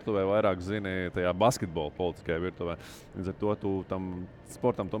politiskajā virtuvē, vairāk zini tajā basketbola politiskajā virtuvē. Līdz ar to tu tam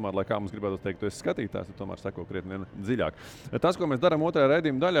sportam tomēr, lai kā mums gribētu teikt, tu esi skatītājs, tu tomēr sako krietni dziļāk. Tas, ko mēs darām otrajā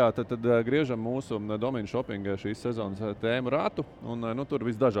raidījuma daļā, tad griežam mūsu Domina Shopping šīs sezonas tēmu ratu, un tur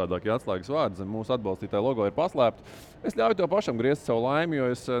visdažādākie atslēgas vārdi zem mūsu atbalstītāja logo ir paslēpti. Es ļauju tev pašam griezt savu laimi,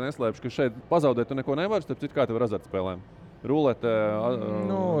 jo es neslēpšu, ka šeit pazaudēt tu neko nevari, starp citu, kā tev ar azartspēlēm? Rulete,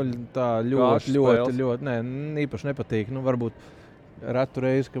 tā ļoti, īpaši nepatīk. Varbūt ratu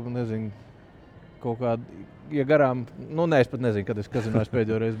reizi, ka, nezinu, kaut kāda, ja garām, es pat nezinu, kad es kazinājos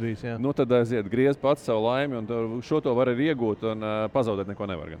pēdējo reizi bijis, jā. Tad aiziet, griez pats savu laimi, un šo to var arī iegūt, un pazaudēt neko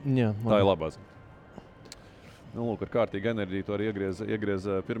nevar. Jā, tā ir labā ziņa. Lūk, ar kārtīgu enerģiju to arī iegriez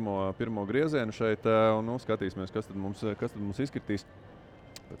pirmo griezienu šeit, un skatīsimies, kas tad mums izkritīs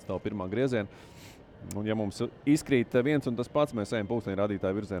pēc tā pirmā grieziena. Un ja mums izkrīt viens un tas pats, mēs ejam pulksteņa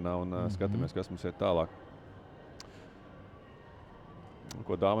rādītāja virzienā un skatāmies, kas mums iet tālāk.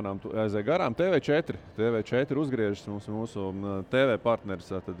 Ko dāvanām aizēja garām. TV4 uzgriežas mūsu TV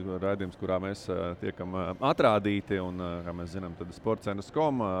partneris, tad raidījums, kurā mēs tiekam atrādīti, un, kā mēs zinām, tad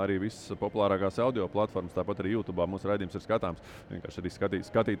sporta.com, arī visas populārākās audio platformas, tāpat arī YouTube mūsu raidījums ir skatāms, vienkārši arī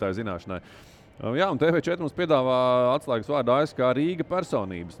skatītāju zināšanai. Jā, un TV4 mums piedāvā atslēgas vārdu ASK Rīga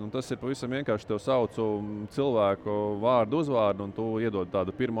personības. Tas ir pavisam vienkārši tev saucu cilvēku vārdu uzvārdu, un tu iedod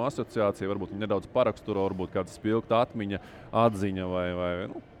tādu pirmo asociāciju, varbūt nedaudz paraksturo, varbūt kāda spilgta atmiņa, atziņa vai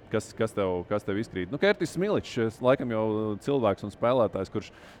kas tev izkrīt. Kertis Smiličs, laikam jau cilvēks un spēlētājs, kurš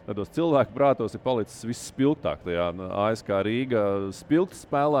tādos cilvēku prātos ir palicis visspilgtāk. Tajā ASK Rīga spilgts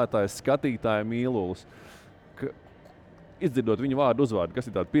spēlētājs, skatītāja mīlulis. Izdzirdot viņu vārdu uzvārdu, kas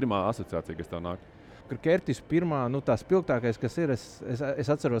ir tāda pirmā asociācija, kas tev nāk? Kur Kertis pirmā, tā spilgtākais, kas ir,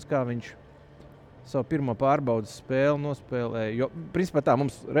 es atceros, kā viņš savu pirmo pārbaudas spēli nospēlēja. Jo, principā tā,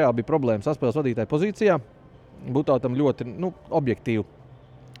 mums reāli bija problēma saspēles vadītāja pozīcijā. Būtautam ļoti, objektīvi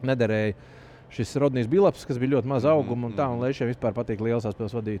nederēja šis Rodnijs Bilaps, kas bija ļoti maz auguma un tā, un Leišiem vispār patīk liels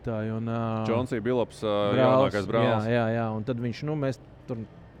saspēles vadītāji. Džonsija Bilaps, jaunākais brālis. Jā, un tad viņš, mēs tur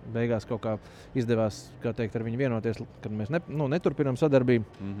beigās kaut kā izdevās, kā teikt, ar viņu vienoties, kad mēs neturpinām sadarbību.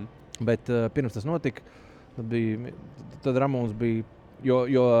 Bet pirms tas notika, tad Ramūns bija,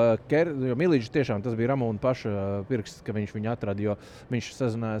 jo Milīģis tiešām tas bija Ramūna paša pirksts, ka viņš viņu atrada, jo viņš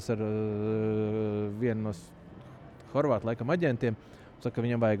sazinājās ar vienu no Horvātu laikam aģentiem, saka, ka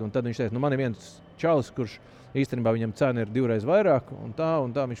viņam vajag, un tad viņš teica, man ir viens čalis, kurš īstenībā viņam cena ir 2 reizes vairāk, un tā,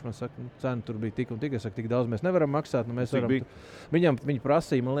 viņš man saka, cena tur bija tik un tik, es saku, tik daudz mēs nevaram maksāt, mēs varam. Viņi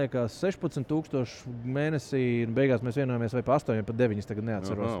prasīja, man liekas, 16,000 mēnesī, un beigās mēs vienojāmies vai pa 8, pa 9, tagad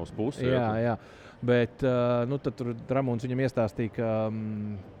neatceros. Uz pusi, jā. Bet, tad tur Ramūns viņam iestāstīja,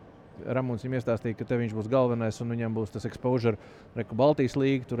 ka te viņš būs galvenais, un viņam būs tas exposure, Baltijas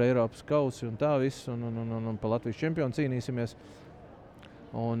līga, tur Eiropas kausi un tā viss, un pa Latvijas čempionu cīnīsimies.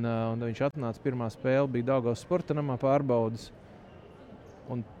 Un viņš atnāca, pirmā spēle bija Daugavas sporta namā pārbaudas.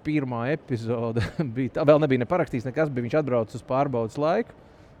 Un pirmā epizode bija, vēl nebija neparakstīts nekas, bija viņš atbraucis uz pārbaudas laiku.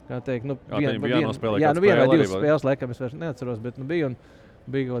 Kā teikt, viena vai 2 spēles laikam, es vairs neatceros, bet bija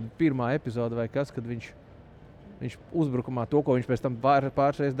pirmā epizode vai kas, kad viņš uzbrukumā to, ko viņš pēc tam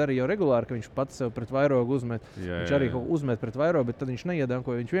pāris reizes darīja jau regulāri, ka viņš pats sev pret vairogu uzmet. Viņš arī uzmet pret vairogu, bet tad viņš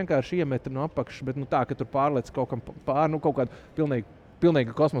neiedankoja. Viņš vienkārši iemeta no apakšas, bet tā, ka tur pārlec kaut kam pār, kaut kādu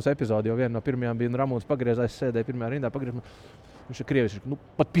pilnīgi kosmosa epizodi, jo viena no pirmajām bija Ramūns pagriezās, sēdēja pirmajā rindā, Viņš ir krievis,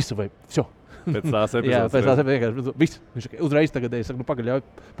 pat pisa vai vso. Pēc tās epizodes. Jā, pēc tās epizodes. Viss. Viņš uzreiz tagad es saku, pagaļ, ļauj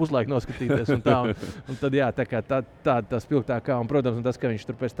puslaiku noskatīties un tā. Un tad jā, tā kā tā spilgtākā. Un, protams, un tas, ka viņš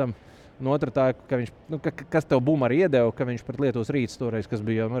tur pēc tam no otra tā, ka viņš, kas tev bum arī iedeva, ka viņš pret Lietuvas Rītas toreiz, kas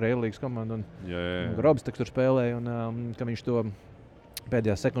bija arī Līgas komanda. Un Robs tur spēlēja un ka viņš to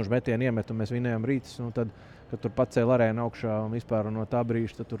pēdējās sekundžu metienu iemet un mēs vinējām Rītas. Un tad, kad tur pacēla arēna augšā un vispār no tā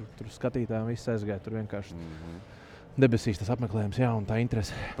brīža, tad tur skatītājiem viss aizgāja. Tur vienkārši debesīs tas apmeklējums, jā, un tā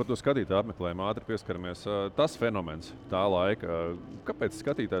interese. Par to skatītāju apmeklējumu ātri pieskaramies. Tas fenomens tā laika, kāpēc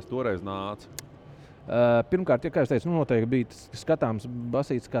skatītājs toreiz nāca? Pirmkārt, kā es teicu, noteikti bija skatāms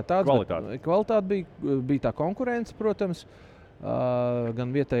basīts kā tāds. Kvalitāte bija tā konkurence, protams,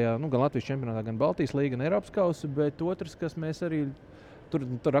 gan vietējā, gan Latvijas čempionātā, gan Baltijas līga, gan Eiropas kausa, bet otrs, kas mēs arī,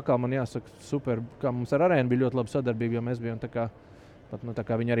 tur atkal man jāsaka super, kā mums ar arēnu bija ļoti laba sadarbība, jo mēs bijām tā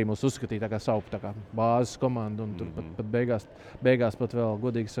kā viņi arī mūs uzskatīja tā kā savu tā kā bāzes komandu, un tur pat beigās pat vēl,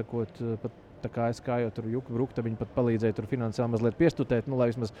 godīgi sakot, pat tā kā es kājot tur Juka Brukta, viņi pat palīdzēja tur finansiāli mazliet piestutēt, lai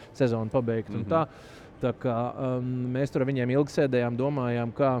vismaz sezonu pabeigt. Un tā kā mēs tur ar viņiem ilgi sēdējām,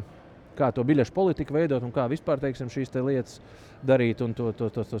 domājām, kā to biļešu politiku veidot un kā vispār, teiksim, šīs te lietas darīt un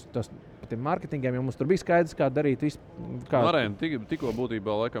tos marketingiem, jo mums tur bija skaidrs, kā darīt visu. Arēna tikko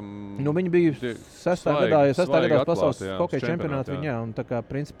būtībā, laikam... viņi bija 6. gadā pasaules hokeja čempionāti viņā, un tā kā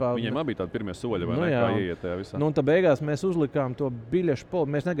principā... Viņiem bija tādi pirmie soļi, vai ne, kā ieiet tajā visā? Un tā beigās mēs uzlikām to biļešu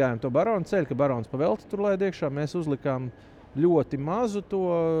politiku, mēs negājām to baronu ceļu, ka barons pa velti tur laid iekšā, mēs uzlikām ļoti mazu to,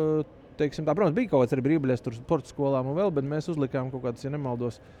 teiksim, tā, protams, bija kaut kāds arī brīvbiļets tur sporta skolām un vēl, bet mēs uzlikām kaut kāds, ja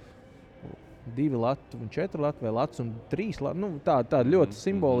nemaldos, 2 lati un 4 lati vai lats un 3 lati. Tāda ļoti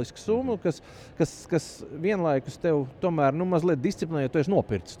simboliska summa, kas vienlaikus tev tomēr mazliet disciplinē, jo tu esi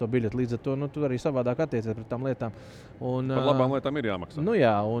nopircis to biļeti. Līdz ar to tu arī savādāk attiecies pret tām lietām. Par labām lietām ir jāmaksā.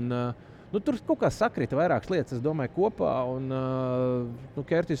 Tur kaut kā sakrita vairākas lietas, es domāju, kopā.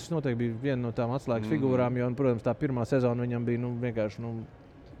 Ģērtis noteikti bija viena no tām atslēgas figūrām, jo, protams, tā pirmā sezona viņam bija vienkārši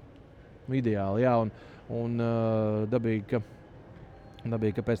ideāli. Jā, un dabīgi,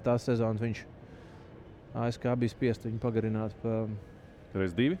 ka pēc tās sezonas viņš ASK bija spiests viņu pagarināt pa...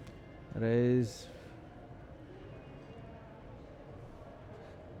 Reiz 2? Reiz...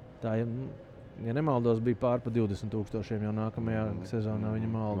 Tā, ja nemaldos, bija pār pa 20,000 jau nākamajā sezonā viņa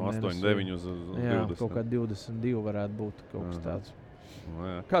malda. No 8-9 uz 20. Jā, kaut kā 22 varētu būt kaut kas tāds.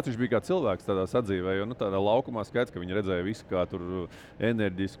 Kāds viņš bija kā cilvēks tādā sadzīvē? Jo tādā laukumā skaidrs, ka viņi redzēja visu kā tur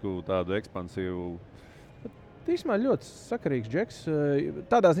enerģisku, tādu ekspansīvu... Īstumā ļoti sakarīgs džeks.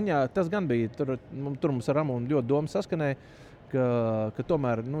 Tādā ziņā tas gan bija. Tur mums ar Ramonu ļoti doma saskanēja, ka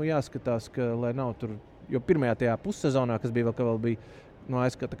tomēr jāskatās, ka lai nav tur... Jo pirmajā tajā pussezonā, kas bija vēl bija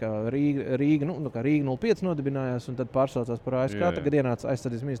ASK, tā kā Rīga 05 nodibinājās un tad pārsaucās par ASK. Tagad ienāca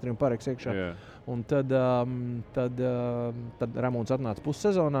aizsardzības ministrija un pārēks iekšā. Un tad Ramons atnāca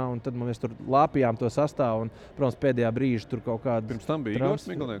pussezonā un tad mēs tur lāpījām to sastāvu un, protams, pēdējā brīža tur kaut kāda... Pirms tam bija Igors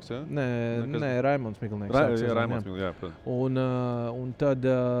Miglnieks, jā? Nē, Raimonds Miglnieks. Raimonds Miglnieks, jā. Un tad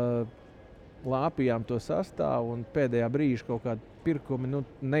lāpījām to sastāvu un pēdējā brīža kaut kādi pirkumi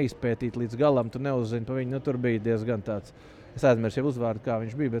neizpētīt līdz galam, tu neuzzini pa viņu, tur bija diezgan tāds... Es aizmirsu jau uzvārdu, kā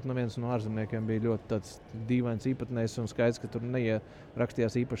viņš bija, bet viens no ārzemniekiem bija ļoti tāds dīvains īpatnējs un skaidrs, ka tur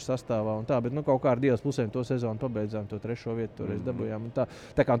neierakstījās īpaši sastāvā un tā, bet kaut kā ar 2 pusēm to sezonu pabeidzām, to 3. vietu toreiz dabūjām. Un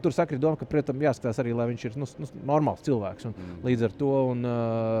tā kā tur sakrīt doma, ka pretam jāskatās arī, lai viņš ir normāls cilvēks un līdz ar to un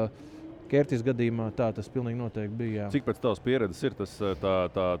Ģērtis gadījumā tas pilnīgi noteikti bija. Jā. Cik pēc tavas pieredzes ir tas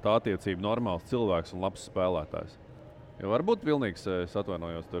tā attiecība normāls cilvēks un labs spēlētājs? Jo varbūt pilnīgs, es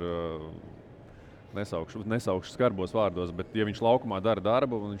atvainojos tur... Nesaukšu skarbos vārdos, bet ja viņš laukumā dara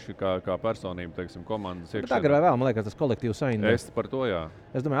darbu, viņš ir kā personība, teiksim, komandas iekšā. Bet agri vai vēl, man liekas, tas kolektīvs saindē. Es par to, jā.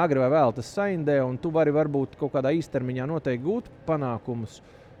 Es domāju, agri vai vēl tas saindē, un tu vari varbūt kaut kādā īstermiņā noteikti gūt panākumus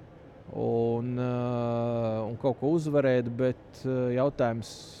un kaut ko uzvarēt, bet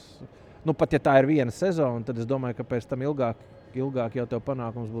jautājums, pat ja tā ir viena sezona, tad es domāju, ka pēc tam ilgāk jau tev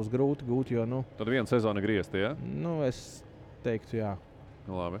panākums būs grūti gūt, jo, Tad viena sezona griezti, jā? Es teiktu, jā.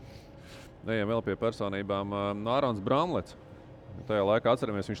 Labi. Ejam vēl pie personībām. Ārons Bramlets. Tajā laikā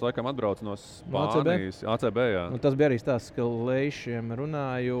atceramies, viņš laikam atbrauca no Spānijas. ACB, jā. Tas bija arī stāsts, ka Leišiem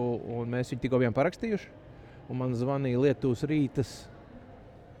runāju, un mēs viņu tikko bijām parakstījuši. Un man zvanīja Lietuvas Rītas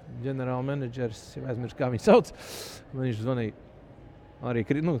ģenerālmenedžeris, aizmirst, kā viņu sauc. Viņš zvanīja arī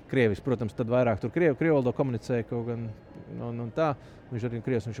krievis, protams, tad vairāk tur krievvaldā komunicēja kaut gan un tā. Viņš arī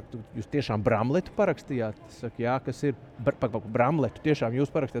krievis, viņš saka, jūs tiešām Bramletu parakstījāt? Es saku, jā, kas ir Bramletu? Tiešām jūs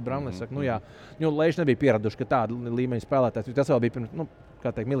parakstījāt Bramletu? Es saku, jā. Leiši nebija pieraduši, ka tāda līmeņa spēlētājs. Tas vēl bija pirms,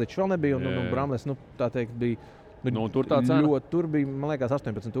 kā teikt, Miličs vēl nebija, un Bramlets, tā teikt, bija tur tā cena? Tur bija, man liekas,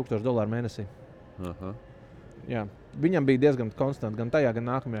 $18,000 mēnesī. Jā. Viņam bija diezgan konstanti, gan tajā, gan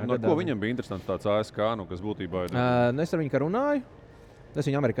nākamajā gadā. Ko viņam bija interesants tāds ASK, kas būtībā ir? Es ar viņu kā runāju. Es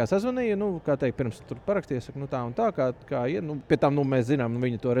viņu Amerikā sazvanīju, kā teikt, pirms tur parakstīju, saku, tā un tā, kā ir. Pie tam, mēs zinām,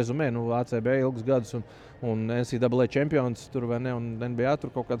 viņi to rezumē, ACB ilgus gadus un NCAA čempions tur vai ne, un NBA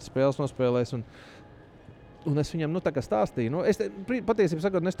tur kaut kādas spēles nospēlēs. Un es viņam, tā kā stāstīju. Es patiesībā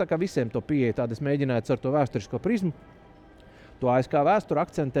sakot, es tā kā visiem to pieeju, tādu es mēģināju ar to vēsturisko prizmu. To ASK vēsturi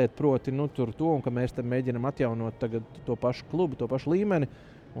akcentēt, proti, tur to, un ka mēs te mēģinam atjaunot tagad to pašu klubu, to pašu līmeni.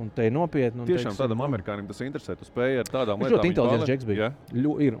 Un te ir nopietni. Tiešām tādam amerikānim tas interesē. Tu spēji ar tādām lietām. Viņš ļoti inteliģents džeks bija.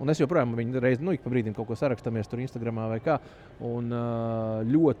 Yeah. Ir. Un es joprojām viņu reizi, ik pa brīdim kaut ko sarakstāmies tur Instagramā vai kā. Un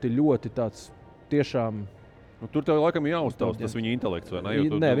ļoti, ļoti tāds tiešām... Tur tev laikam jāuztaus tas viņa intelekts, vai ne?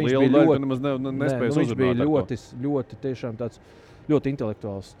 Jo nē, viņš bija ļoti... nespējas uzrunāt. Viņš bija ļoti tiešām tāds... ļoti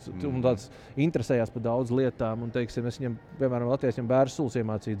intelektuāls un tāds interesējās par daudz lietām. Un, teiksim, es viņam, piemēram, Latvijas bērnu sulas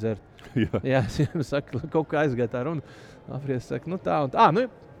iemācīju dzert. Jā, es viņam saku, kaut kā aizgāja tā runa. Afries saka, tā un tā.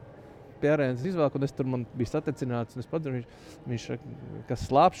 Pie arēnas izvēlku, un es tur man bija satecināts. Un es padru, viņš saka, kas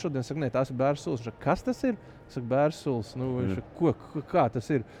slāpš šodien? Es saku, nē, tās ir bērnu sulas. Viņš saka, kas tas ir? Es saku, bērnu sulas. Viņš saka, kā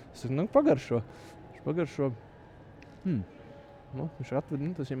tas ir? Es saku, pagaršo. Viņš pagaršo. Viņš atved,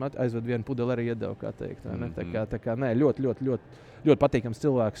 tas viņam aizved vienu pudeli arī iedeva, kā teikt. Tā kā, nē, ļoti patīkams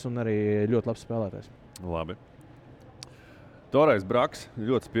cilvēks un arī ļoti labs spēlētājs. Labi. Toreiz Braks,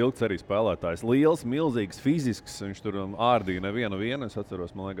 ļoti spilgts arī spēlētājs. Liels, milzīgs, fizisks. Viņš tur ārdīja nevienu. Es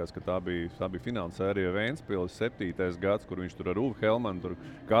atceros, man liekas, ka tā bija fināla sērija Ventspils 7. gads, kur viņš tur ar Uvu Helmanu tur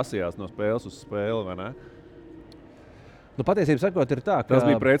kasījās no spēles uz spēli, vai ne? Patiesībā sakot, ir tā, ka... Tas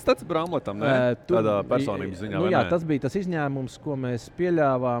bija pretstats Bramletam, ne? Tādā personības ziņā, vai ne? Jā, tas bija tas izņēmums, ko mēs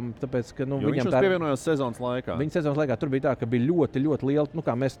pieļāvām, tāpēc, ka... viņš mums pievienojās sezonas laikā. Viņa sezonas laikā tur bija tā, ka bija ļoti, ļoti liela...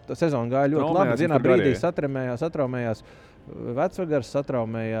 kā mēs sezonu gāja ļoti labi. Vienā brīdī satraumējās Vecvagars,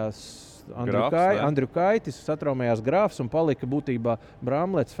 satraumējās Andriu Kaitis, satraumējās Grāfs un palika būtībā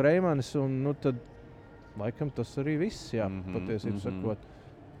Bramlets, Freimanis un tad laikam tas arī viss, jā, patiesībā sakot.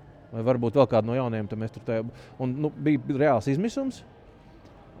 Vai varbūt vēl kādu no jauniem, tad mēs tur tajā... Un bija reāls izmisums.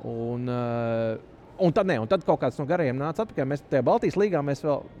 Un tad kaut kāds no garajiem nāca atpakaļ. Mēs tajā Baltijas līgā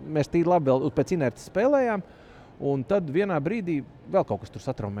mēs tīri labi vēl pēc inerces spēlējām. Un tad vienā brīdī vēl kaut kas tur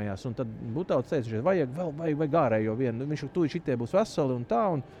satraumējās. Un tad Butauts teica, vajag ārējo vienu. Viņš tūlīt šitie būs veseli un tā.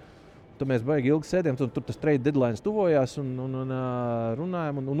 Un tad mēs baigi ilgi sēdējām, tur tas trade deadline tuvojās un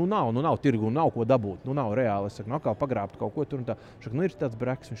runājām. Un nav tirgu, nav ko dabūt. Nav reāli. Es saku, atkal pagrābt kaut ko tur un tā. Viņš saka, ir tāds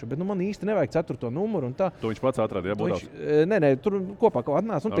Breks. Viņš saka, bet man īsti nevajag 4. numuru un tā. To viņš pats atrada, jā, Butauts? Nē, tur kopā kaut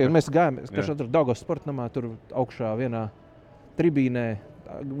atnāca. Un mēs gājām, kas tur Daugavas sporta namā, tur augšā vienā tribīnē,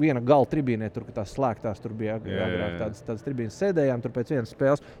 viena gala tribīnē, tur tās slēgtās, tur bija agrāk tādas tribīnes sēdējām, tur pēc vienas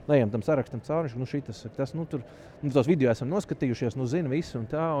spēles, lejam tam sarakstam cauri, šitas, tur, tos video esam noskatījušies, zina visu un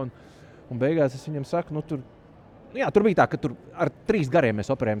tā, un beigās es viņam saku, tur bija tā, ka tur ar 3 gariem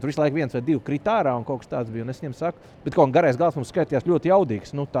mēs operējām, tur visu laiku 1 vai 2 krīt ārā un kaut kas tāds bija, un es viņam saku, bet kaut kā garais gals mums skaitījās ļoti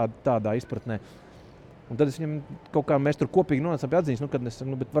jaudīgs, tādā izpratnē. Un tad es viņam kaut kā mēs tur kopīgi nonācām pie atziņas,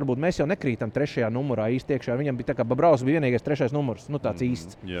 bet varbūt mēs jau nekrītam 3. numurā īsti iekšā. Viņam bija tā kā Babraus bija vienīgais 3. numurs, tāds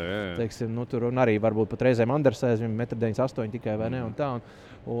īsts. Jā. Teiksim, tur un arī varbūt pat reizēm Andersēs, viņam 1,98 m tikai, vai ne, un tā.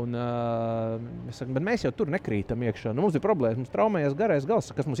 Bet mēs jau tur nekrītam iekšā. Mums ir problēmas, mums traumējas garais gals,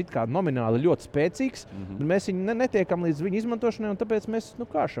 kas mums it kā nomināli ļoti spēcīgs, bet mēs viņu netiekam līdz viņa izmantošanai, un tāpēc mēs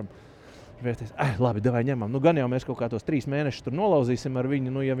kāšam. Labi, davai ņemam. Gan jau mēs kaut kā tos 3 mēnešus tur nolauzīsim ar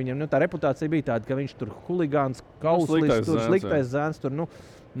viņu. Ja viņam tā reputācija bija tāda, ka viņš tur huligāns, kauslis, tur sliktais zēns, tur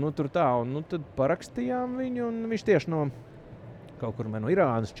tā. Un tad parakstījām viņu, un viņš tieši no kaut kur no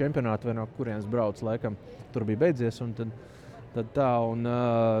Irānas čempionāta vai no kurienes brauc, laikam, tur bija beidzies. Un tad tā,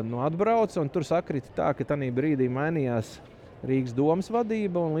 un atbrauca, un tur sakrita tā, ka tanī brīdī mainījās Rīgas domas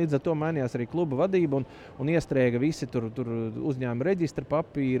vadība, un līdz ar to mainījās arī kluba vadība, un iestrēga visi tur uzņēmuma reģistra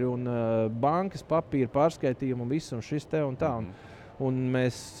papīri un bankas papīri, pārskaitījumi un viss, un šis te un tā.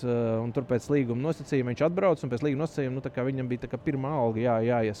 Un tur pēc līguma nosacījuma viņš atbrauc, un pēc līguma nosacījuma, tā kā viņam bija tā kā pirmā alga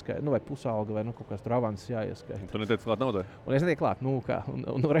jāieskaita, vai pusalga, vai kaut kāds tur avanses jāieskaita. Tu neteici klāt naudai? Un es neteicu klāt,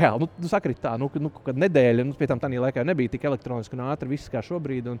 reāli, sakrit tā, kaut kāda nedēļa, pie tam tādā laikā nebija tik elektroniski un ātri viss kā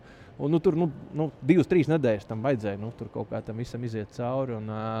šobrīd, un tur 2-3 nedēļas tam vajadzēja, tur kaut kā tam visam iziet cauri, un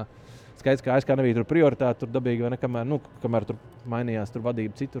skaidrs, ka ASK nebija tur prioritāte, tur dabīgi, vai ne, kamēr tur mainījās tur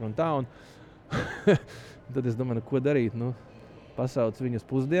vadība citur un tā, un tad es domāju, ko darīt, pasauc viņus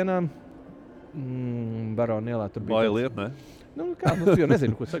pusdienām. Barona ielā tur bija. Bailiet, ne? Tu jau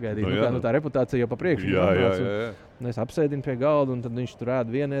nezinu, ko sagaidīt. Tā reputācija jau pa priekšu. Jā. Es apsēdinu pie galda, un tad viņš tur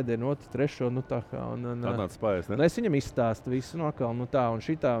ēd vienu ēdienu, otru, trešo, tā kā. Tāds spējas, ne? Es viņam izstāstu visu, atkal, tā un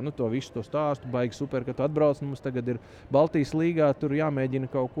šitā, to visu to stāstu, baigi super, ka tu atbrauc, mums tagad ir Baltijas līgā, tur jāmēģina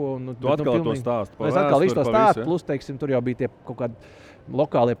kaut ko. Tu atkal to stāstu, es atkal visu to stāstu, plus, teiksim, tur jau bija tie kaut kādi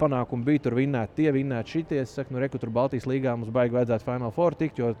lokālie panākumi, bija tur vinnēti šitie, es saku, reku tur Baltijas līgā mums baigi vajadzētu Final Four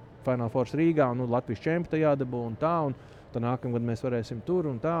tikt, jo Final Fours Rīgā, un Latvijas čempionāta jādabū, un tā, un tad nākamgad mēs varēsim tur,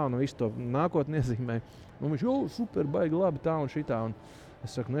 un tā, un visu to nākotni iezīmē. Un viņš, super, baigi labi, tā un šitā, un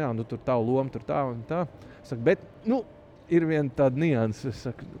es saku, tur tavu lomu, tur tā un tā. Es saku, bet, ir viena tāda nianses, es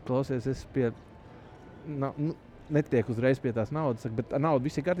saku, klausies, es netiek uzreiz pie tās naudas, saku, bet ar naudu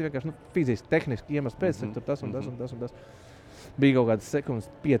viss ir kārtībā, vienkārši, fiziski, tehniski iemest pēc, saku, tur tas un tas un tas un tas. Bija kaut kāds sekundes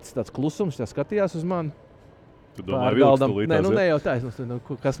 5 tāds klusums, tā skatījās uz mani. Tu domāji, vilks tu lītās, ne jau tā,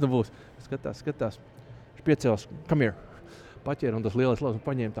 kas būs. Skatās. Viņš piecēlās, come here. Paķēra un tas lielais laus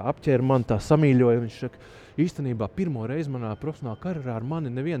paņēma tā, apķēra man tā, samīļoja. Viņš saka, īstenībā pirmo reizi manā profesionālā karjerā ar mani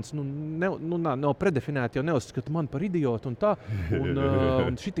neviens nav predefinēti, jau neuzskata mani par idiotu un tā.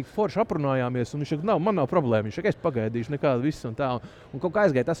 Un šī tik forši aprunājāmies, un viņš saka, man nav problēma. Viņš saka, es pagaidīšu nekādu visu un tā. Un kaut kā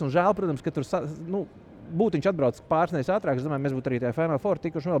aizgāja tas un žēl, protams, ka tur, būtu viņš atbrauc pārsnēs ātrāk, es domāju, mēs būtu arī tajā Final Four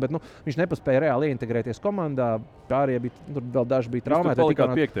tikuši vēl, bet viņš nepaspēja reāli ieintegrēties komandā. Pārējie bija, tur vēl daži bija traumēti. Jūs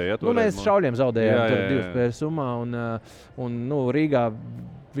palikāt piektē, ja? Mēs šauļiem zaudējām tur 2 spēļu summā un Rīgā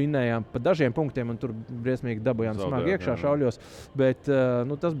vinnējām pa dažiem punktiem un tur briesmīgi dabujām smagi iekšā šauļos. Bet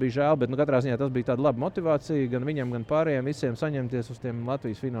tas bija žēl, bet katrā ziņā tas bija tāda laba motivācija gan viņam, gan pārējiem visiem saņemties uz tiem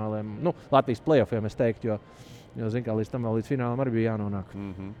Latvijas fināliem. Latvijas playoffiem es teiktu, jo zin kā līdz tam vēl līdz finālam arī bija jānonāk.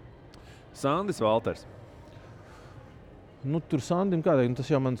 Sandis Valters. Tur Sandim, tas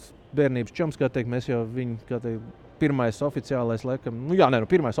jau mans bērnības čoms, mēs jau viņu, pirmais oficiālais, laikam,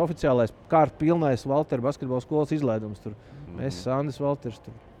 pirmais oficiālais kārtpilnais Valtera basketbola skolas izlaidums. Tur mēs, Sandis Valters,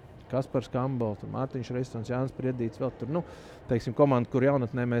 tur Kaspars Kambal, tur Mārtiņš Reistons, Jānis Priedīts, vēl tur, teiksim, komanda, kur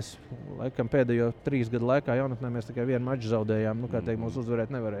jaunatnē mēs, laikam, pēdējo 3 gadu laikā jaunatnē mēs tikai vienu maču zaudējām, mūs uzvarēt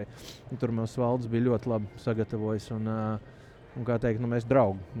nevarēja. Tur mums Valdes bija ļoti labi sagatavojis un kā teikt, mēs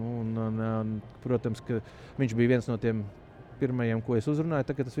draugi. Protams, ka viņš bija viens no tiem pirmajiem, ko es uzrunāju,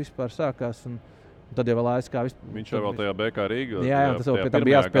 tad, kad tas vispār sākās. Un tad jau vēl ASK. Viņš jau vēl tajā BK Rīgā. Jā, tas jau pēc tam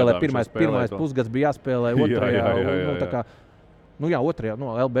bija jāspēlē. Pirmais pusgads bija jāspēlē otrajā. Otrajā,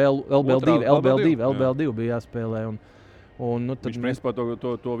 LBL2 bija jāspēlē. Tad viņš principā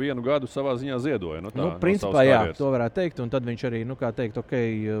to vienu gadu savā ziņā ziedoja. Principā jā, to varētu teikt. Un tad viņš arī,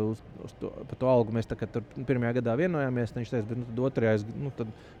 par to algu mēs tur pirmajā gadā vienojāmies. Viņš teica, bet tad otrajā, tad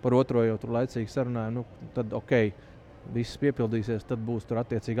par otro jau tur laicīgi sarunāja. Tad viss piepildīsies, tad būs tur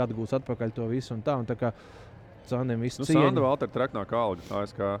attiecīgi atgūs atpakaļ to visu un tā. Un tā kā Sandim visu cieņu. Sanda Valtera treknākā alga,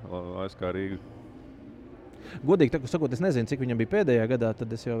 ASK Rīga. Godīgi sakot, es nezinu, cik viņam bija pēdējā gadā, tad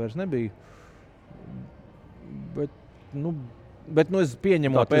es jau vairs nebiju. Bet es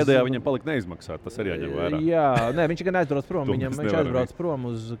pieņemu, tā pēdējā viņam palika neizmaksāt, tas arī jāņem vērā. Jā, viņš gan aizbrauc prom, viņš aizbrauc prom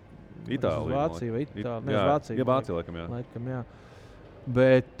uz Itāliju. Uz Vāciju vai Itāliju. Vācija, laikam, jā.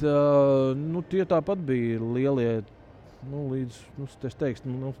 Bet tie tāpat bija lielie, līdz, es teikšu,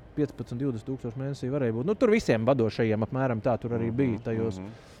 15-20 tūkstoši mēnesī varēja būt. Tur visiem vadošajiem apmēram tā tur arī bija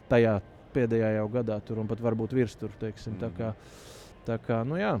tajā pēdējā jau gadā tur un pat varbūt virs tur, teiksim. Tā kā,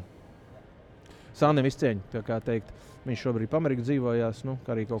 jā. Sandim izcieņu, tā kā teikt. Viņš šobrīd Amerikā dzīvojās,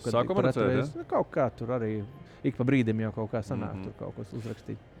 arī kaut kad reizes. Kaut kā tur arī ik pa brīdim jau kaut kā sanāk, tur kaut kas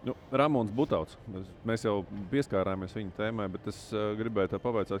uzrakstīt. Ramons Butauts. Mēs jau pieskārāmies viņa tēmai, bet es gribēju tev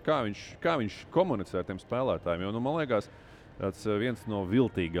pavaicāt, kā viņš komunicē ar tiem spēlētājiem. Jo, man liekas, tāds viens no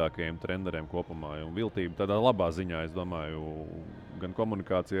viltīgākajiem treneriem kopumā. Un viltība tādā labā ziņā, es domāju, gan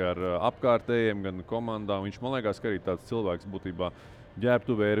komunikācijā ar apkārtējiem, gan komandām. Viņš, man liekas, ka arī tāds cilvēks būtībā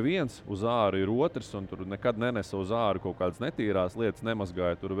ģērbtuvē ir viens, uz āru ir otrs, un tur nekad nenesa uz āru kaut kādas netīrās lietas,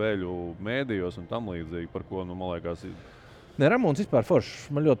 nemazgāja tur vēļu mēdījos un tam līdzīgi, par ko, man liekas, Ramons vispār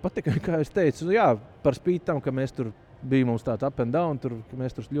foršs. Man ļoti patika, kā es teicu, par spīti tam, ka mēs tur bija mums tāds up and down, ka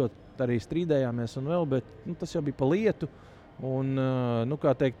mēs tur ļoti arī strīdējāmies un vēl, bet tas jau bija pa lietu. Un,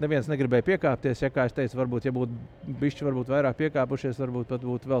 kā teikt, neviens negribēja piekāpties, kā es teicu, varbūt, ja būtu bišķi vairāk piekāpušies, varbūt pat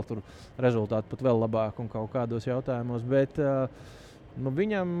būtu vēl tur rezultāti pat vēl labāk un kaut kādos jautājumos, bet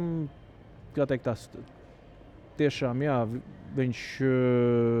viņam, kā teikt, tās tiešām, viņš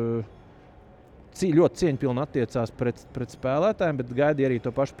ļoti cieņpilni attiecās pret spēlētājiem, bet gaidīja arī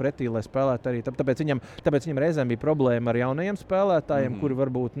to pašu pretī, lai spēlētāji arī. Tāpēc viņam reizēm bija problēma ar jaunajiem spēlētājiem, kuri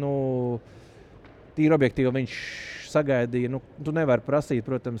varbūt, tīri objektīvi viņš sagaidīja. Tu nevari prasīt,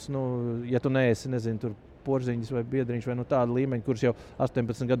 protams, ja tu neesi, nezinu, tur Porziņš vai Biedriņš vai tāda līmeņa, kurš jau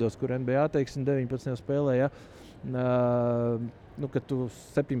 18 gados, kur NBA, teiksim, 19 spēlēja. Kad tu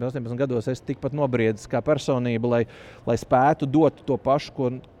 17-18 gados esi tikpat nobriedzis kā personība, lai spētu dot to pašu,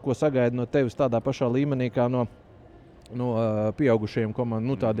 ko sagaida no tevis tādā pašā līmenī kā no pieaugušajiem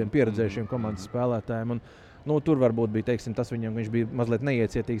komandu, tādiem pieredzējušiem komandas spēlētājiem. Tur varbūt bija, tas viņam, viņš bija mazliet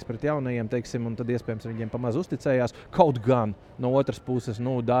neiecietīgs pret jaunajiem, un tad iespējams viņiem pamaz uzticējās. Kaut gan no otras puses,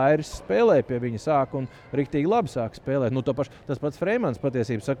 Dairis spēlēja pie viņa sāk un riktīgi labi sāk spēlēt. Tas pats Freimans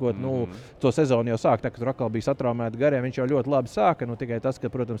patiesībā sakot, to sezonu jau sāk, kad tur atkal bija satraumēti gariem, viņš jau ļoti labi sāka, tikai tas,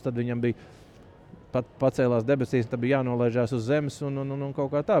 ka, protams, tad viņam bija pacēlās debesīs, tad bija jānolaižās uz zemes un kaut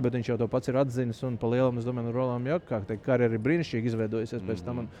kā tā, bet viņš jau to pats ir atzinis un pa lielam, es domāju, Rolam karjera ir brīnišķīgi izveidojusies pēc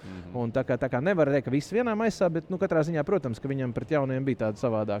tam. Un tā kā nevar teikt, ka viss vienā maisā, bet katrā ziņā, protams, ka viņam pret jauniem bija tāda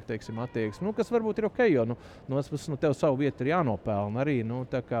savādāk, attieksme, kas varbūt ir ok, jo tev savu vietu ir jānopelna arī,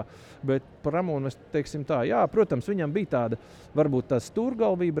 bet par Ramonu es teiksim tā, jā, protams, viņam bija tāda, varbūt tā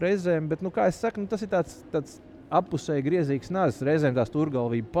stūrgalvība reizēm, bet, kā es saku, tas ir tāds appusēji griezīgs nazis. Reizēm tā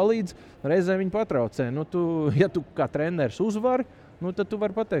stūrgalvība palīdz, reizēm viņa patraucē. Ja tu kā treneris uzvari, tad tu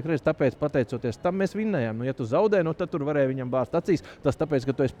vari pateikt, tāpēc pateicoties tam mēs vinnējām. Ja tu zaudē, tad tur varēja viņam bāzt acīs. Tas tāpēc,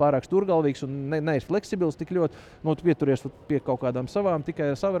 ka tu esi pārāk stūrgalvīgs un neesi fleksibils tik ļoti. Tu pieturies pie kaut kādām savām,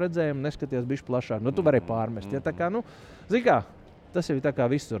 tikai ar savu redzējumu neskaties bišķi plašāk. Tu varēji pārmest. Ja, zini kā, tas jau ir tā kā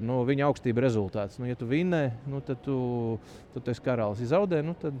visur. Viņa augstība rezultāts. Ja tu vinnē, tad tu esi karalis. Ja zaudē,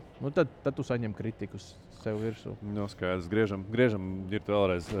 tad tu saņem kritikus sev virsū. Skaidrs. Griežam Ģirtu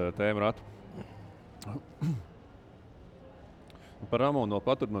vēlreiz tēmu ratu. Par Ramonu vēl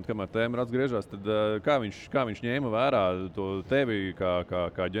paturpinot, kamēr tēma rats griežās, tad kā viņš ņēma vērā to tevi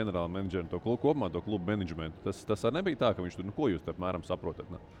kā ģenerālmenedžeri, to klubu kopumā, to klubu menedžmentu? Tas arī nebija tā, ka viņš tur, ko jūs apmēram saprotat?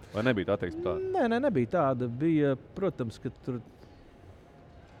 Ne? Vai nebija tā attieksme tāda? Nē, nebija tāda. Bija, protams, ka tur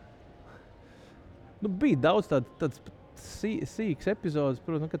bija daudz tāds sīks epizodes,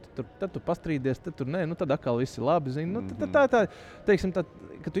 protams, kad tu pastrīdies, tad tur nē, tad atkal viss ir labi, zini. Teiksim,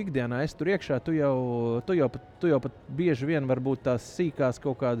 ka tu ikdienā esi tur iekšā, tu jau pat bieži vien varbūt tās sīkās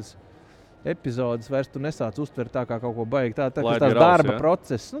kaut kādas epizodes vairs tu nesāc uztvert tā kā kaut ko baigi. Tas tāds darba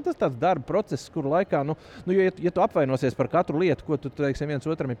process. Tas tāds darba process, kuru laikā, ja tu apvainosies par katru lietu, ko tu, teiksim, viens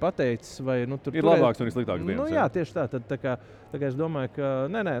otram ir pateicis, vai, tur ir labāks un sliktāks dienas. Jā, tieši tā. Tad tā kā es domāju, ka,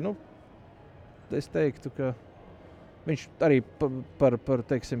 es teiktu, ka viņš arī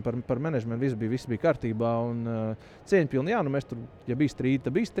par menedžmentu viss bija kārtībā un cieņpilni. Jā, mēs tur, ja bija strīdi,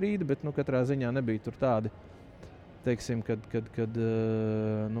 tad bija strīdi, bet katrā ziņā nebija tur tādi, teiksim, kad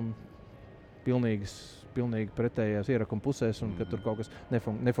pilnīgi pretējās ierakuma pusēs un ka tur kaut kas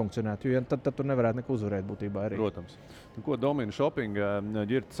nefunkcionētu. Jo tad tur nevarētu neko uzvarēt būtībā arī. Protams. Ko Domina Shopping,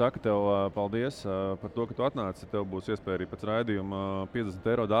 Ģirts, saka tev paldies par to, ka tu atnāci. Tev būs iespēja arī pēc raidījuma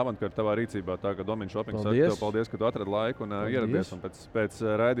 50 eiro dāvantkārt tavā rīcībā. Tā ka Domina Shopping saka tev paldies, ka tu atradi laiku un ieradies un pēc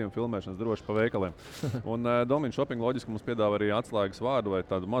raidījuma filmēšanas droši pa veikaliem. Un Domina Shopping loģiski mums piedāvā arī atslēgas vārdu vai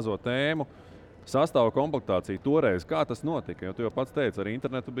tādu mazo tēmu. Sastāva komplektācija toreiz, kā tas notika? Jo tu jau pats teici, ar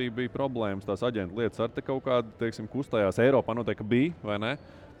internetu bija problēmas, tās aģentu lietas ar te kaut kādu, teiksim, kustējās. Eiropā noteikti bija, vai ne?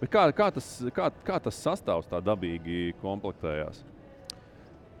 Bet kā tas sastāvs tā dabīgi komplektējās?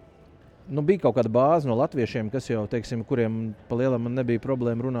 Bija kaut kāda bāze no latviešiem, kas jau, teiksim, kuriem pa lielam man nebija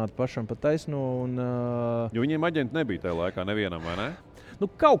problēma runāt pašam pa taisnu. Jo viņiem aģenti nebija tajā laikā nevienam, vai ne?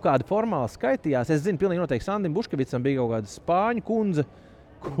 Kaut kāda formāli skaitījās. Es zinu, pilnīgi noteikti Sandim Buškevicam bija kaut kāda spāņu kundze.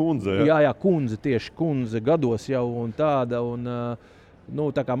 Kundze, jā, tieši kundze gados jau un tāda.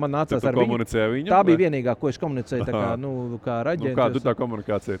 Tā kā man nācās ar viņu. Tā bija vienīgā, ko es komunicēju, kā ar aģentu. Kāda tā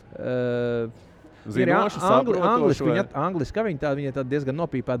komunikācija ir? Zinoši, angliski, viņa tāda diezgan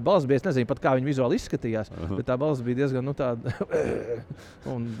nopīpēta balss bija. Es nezinu pat, kā viņa vizuāli izskatījās, bet tā balss bija diezgan tāda.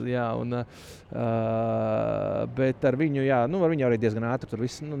 Bet ar viņu, ar viņu arī diezgan ātri tur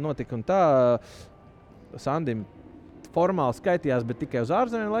viss notika. Un tā Sandim formāli skaitījās, bet tikai uz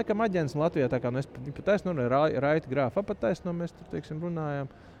ārzemēm laikam aģents Latvijā. Tā kā es pataisnu, Raita grāfa pataisno, mēs tur, teiksim, runājām.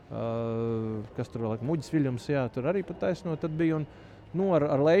 Kas tur vēl, Muģis Viļums, jā, tur arī pataisno. Tad bija,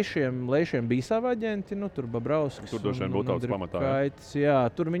 ar Leišiem bija savi aģenti, tur Babrauskas. Tur došiem būtu tāds pamatā. Jā,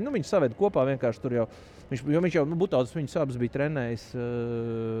 tur viņi saved kopā vienkārši tur jau. Viņš jau, Butauts viņus abas bija trenējis.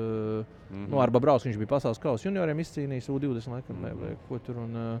 Ar Babrausku viņš bija pasaules kausa junioriem izcīnījis, U20 laikam, vai ko tur.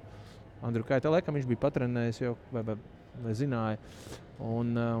 Andriu Kaitā laikam viņš bija patrenējis jau, vai zināja.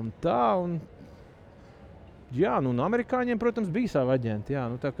 Amerikāņiem, protams, bija savi aģenti. Jā,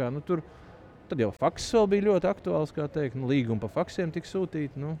 tad jau faks vēl bija ļoti aktuāls, kā teikt. Līgumi pa faksiem tika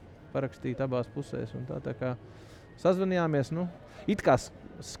sūtīti, parakstīt abās pusēs. Tā kā sazvanījāmies. It kā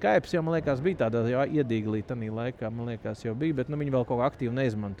Skypes jau, man liekas, bija tādā iedīglī tanī laikā, man liekas, jau bija, bet viņi vēl kaut kā aktīvi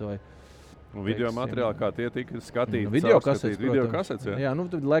neizmantoja. Un video materiāli, kā tie tika skatīti? Video kasetes, video kasetes, jā? Jā,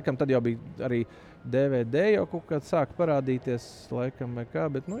 tad, laikam tad jau bija arī DVD jau kaut kāds sāka parādīties, laikam, vai kā,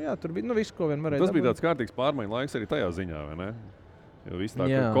 bet, tur bija, visu, ko vien varēja. Tas bija tāds kārtīgs pārmaiņu laiks arī tajā ziņā, vai ne? Jo viss tā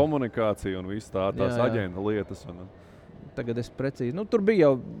komunikācija un viss tās aģenta lietas. Tagad es precīzi, tur bija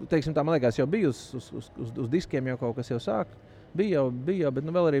jau, teiksim tā, man liekas, jau bija uz diskiem jau kaut kas jau sāk. Bija jau, bet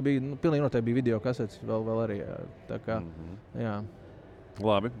vēl arī bija, pilnīgi noteikti bija video kasetes vēl arī, tā kā, jā.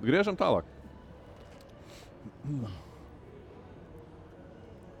 Labi, griežam tālāk.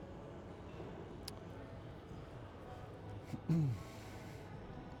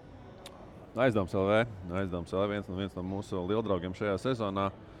 Aizdoms LV, viens no mūsu lieldraugiem šajā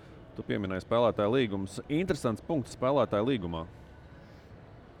sezonā. Tu pieminēji spēlētāju līgumus. Interesants punkts spēlētāju līgumā.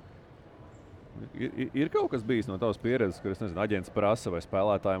 Ir kaut kas bijis no tavas pieredzes, kur, es nezinu, aģents prasa vai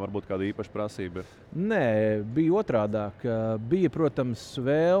spēlētājiem varbūt kāda īpaša prasība? Nē, bija otrādāk. Bija, protams,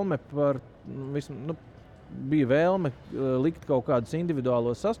 vēlme bija vēlme likt kaut kādus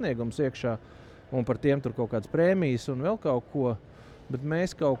individuālos sasniegumus iekšā un par tiem tur kaut kādas prēmijas un vēl kaut ko. Bet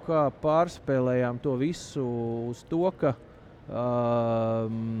mēs kaut kā pārspēlējām to visu uz to, ka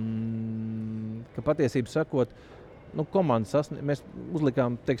patiesībā sakot, mēs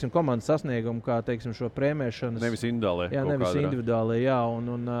uzlikām, teiksim, komandas sasniegumu, kā, teiksim, šo prēmēšanas. Nevis individuāli. Jā, nevis individuāli, jā,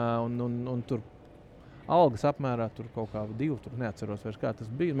 un tur algas apmērā tur kaut kā 2, tur neatceros vairs, kā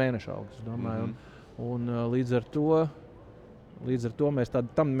tas bija, mēneša algas, es domāju. Un līdz ar to mēs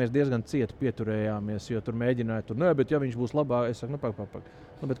tam diezgan cieti pieturējāmies, jo tur mēģināja, bet ja viņš būs labāk, es saku, pak.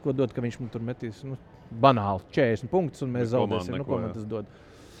 Bet ko dod, ka viņš tur metīs, banāli 40 punktus un mēs zaudēsim, ko man tas dod.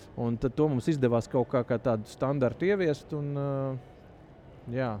 Un tad to mums izdevās kaut kā tādu standartu ieviest un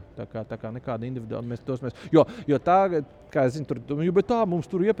tā kā nekāda individuāla jo tā, kā es zinu, bet tā mums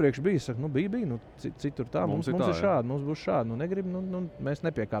tur iepriekš bija, saku, bija, citur tā, mums ir šādi, mums būs šādi, negrib, mēs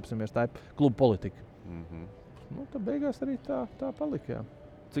nepiekāpsimies, tā ir kluba politika. Tad beigās arī tā palika, jā.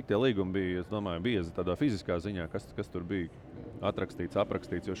 Cik tie līgumi bija, es domāju, biezi tādā fiziskā ziņā, kas tur bija atrakstīts,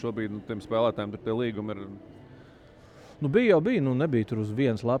 aprakstīts, jo šobrīd tiem spēlētājiem tur tie līgumi ir. Bija, nebija tur uz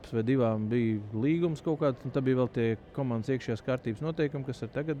vienas lapas vai divām, bija līgums kaut kāds, un tad bija vēl tie komandas iekšējās kārtības noteikumi, kas ir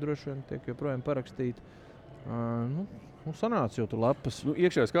tagad droši vien tiek joprojām parakstīti. Sanāca jau tur lapas.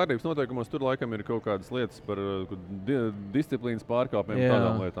 Iekšējās kārtības noteikumos tur laikam ir kaut kādas lietas par disciplīnas pārkāpumiem un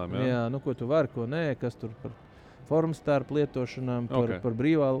tādām lietām. Jā, ko tu vari, ko nē, kas tur par formu starp lietošanām, par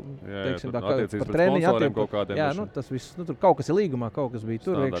brīvā, teiksim, par treniņu attiecībām. Jā, tas viss, tur kaut kas ir līgumā, kaut kas bija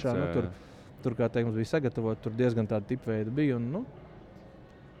tur iekšā, tur kā teikt, mums bija sagatavot, tur diezgan tāda tipveida bija.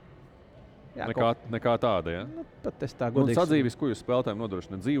 Nekā tāda, jā? Pat es tā godīgi. Un sadzīvis, ko jūs spēlētājiem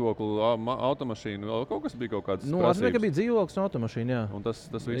nodrošināt? Dzīvokli, automašīnu, kaut kas bija kaut kādas prasības? Atzīmē, ka bija dzīvoklis un automašīna, jā. Un tas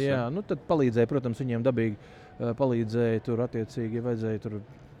viss? Jā, tad palīdzēja, protams, viņiem dabīgi palīdzēja tur attiecīgi, ja vajadzēja tur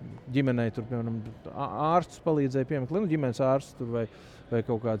ģimenei, tur, piemēram, ārstus palīdzēja piemeklēt, ģimenes ārstus tur vai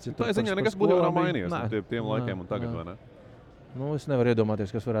kaut kāds. Tā ziņā nekas būtu nav mainījies tiem laikiem un tagad, vai ne? Es nevaru iedomāties,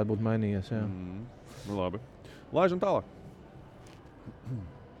 kas varētu būt mainījies, jā. Labi. Laižam tālāk.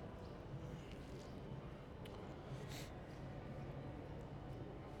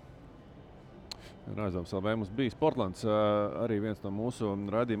 Aizdoms LV mums bija Sportlands, arī viens no mūsu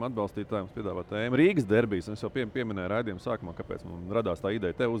raidījuma atbalstītājiem piedāvā tēmu Rīgas derbijas. Es jau pieminēju raidījumu sākumā, kāpēc man radās tā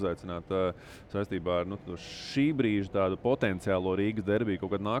ideja tev uzaicināt saistībā ar šī brīža tādu potenciālo Rīgas derbiju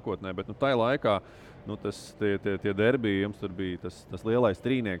kaut kad nākotnē, bet tajā laikā tie derbiji, jums tur bija tas lielais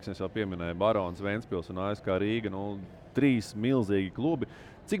trīnieks, es jau pieminēju Barons, Ventspils un ASK Rīga, 3 milzīgi klubi.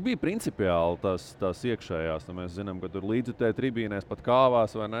 Cik bija principiāli tās iekšējās? Mēs zinām, ka tur līdzutēji tribīnēs pat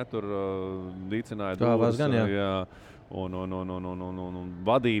kāvās vai ne, tur dīcināja dūras. Kāvās gan, jā. Un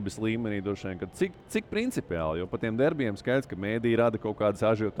vadības līmenī droši vien, ka cik principiāli, jo pa tiem derbijiem skaidrs, ka mēdī rada kaut kādas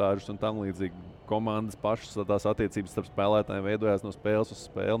ažiotāžas un tam līdzīgi komandas pašas tās attiecības starp spēlētājiem veidojās no spēles uz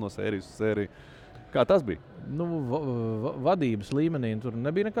spēli, no sērijas uz sēriju. Kā tas bija? Vadības līmenī tur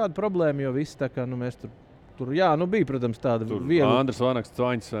nebija nekāda problēma, jo viss tā kā mēs tur, bija, protams, tāda viela. Andris Vanaks,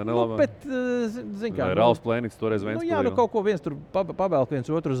 Cvaņķis, nelabā. Bet, zin kā. Vai Rauls Plēnīts toreiz Ventspilī. Jā, kaut ko viens tur pavēlk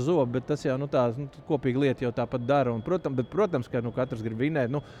viens otru uz zobu, bet tas jau, kopīga lieta jau tāpat dara. Un, protams, ka katrs grib vinēt.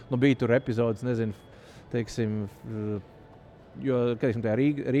 Bija tur epizodes, nezinu, teiksim, jo, teiksim, tajā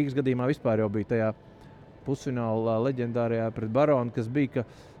Rīgas gadījumā vispār jau bija tajā pusfinālā leģendārajā pret Baronu, kas bija, ka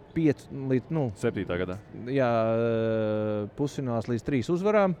 5 līdz, 7. gadā. Jā, pusfināls līdz 3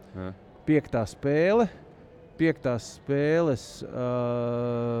 uzvarām. Jā. 5. spēle. 5. spēles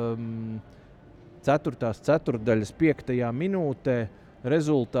 4. ceturtdaļas 5. minūtē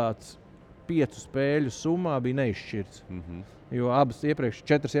rezultāts 5 spēļu summā bija neizšķirts. Jo abas 4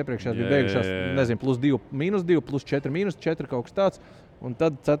 iepriekšējās bija beigušās, nezinu, +2, -2, +4, -4 kaut kas tāds. Un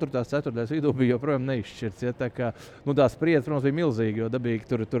tad 4. vidū bija joprojām neizšķirts. Ja, tā kā, tā spriedze, protams, bija milzīga, jo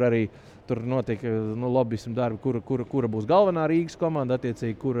dabīgi tur arī notika lobbyismu darbi, kura būs galvenā Rīgas komanda,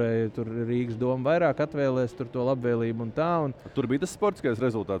 attiecīgi, kurai tur Rīgas doma vairāk atvēlēs to labvēlību un tā. Tur bija tas sportiskais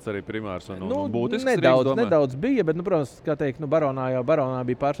rezultāts arī primārs un būtisks. Nedaudz bija, bet, protams, kā teikt, Baronā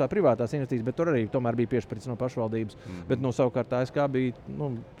bija pārsvarā privātās investīcijas, bet tur arī tomēr bija piešprits no pašvaldības. Bet, savukārt, ASK bija,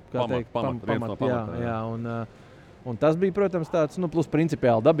 pamat. Un tas bija, protams, tāds, plus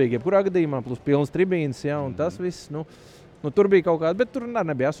principiāli dabīgi, jebkurā gadījumā, plus pilns tribīns, ja, un tas viss, tur bija kaut kāda, bet tur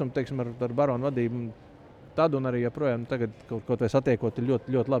nebija asuma, teiksim, ar Baronu vadību. Tad un arī joprojām tagad kaut vai satiekot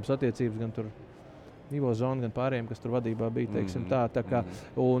ļoti, ļoti labas attiecības, gan tur Ivo Zonu, gan pārējiem, kas tur vadībā bija, teiksim, tā kā.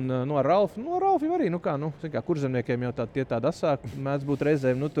 Un ar Ralfu jau arī, kurzemniekiem jau tādi asāki mēdz būt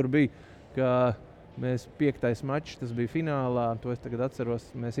reizēm, tur bija, ka mēs 5. mačs, tas bija finālā, to es tagad atceros,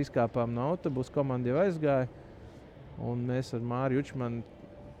 mēs izkāpām no autobusa, komanda jau aizgāja. Un mēs ar Māri Jučmanu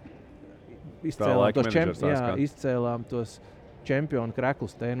izcēlām tos čempionu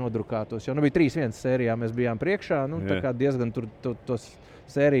kreklus, te nodrukātos. Jo bija 3-1 sērijā, mēs bijām priekšā. Tā kā diezgan tos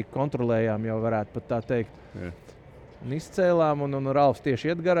sēriju kontrolējām, jau varētu pat tā teikt. Un izcēlām, un Ralfs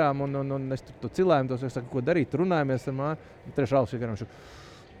tieši iet garām, un mēs tur cilājām tos, es saku, ko darīt, runājamies ar Māri. Tieši Ralfs iet garām,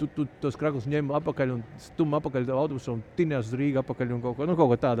 tu tos kreklus ņem apakaļ un stum apakaļ autobusu un tinās uz Rīgu apakaļ un kaut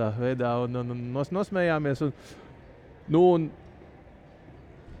ko tādā veidā. Un nosmējāmies. Un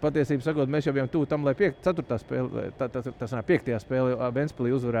patiesībā sakot, mēs jau bijām tuvu tam, lai 4. spēle, tas 5. spēle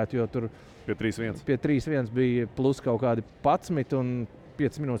Ventspilī uzvarētu, jo tur pie 3-1 bija plus kaut kādi 11 un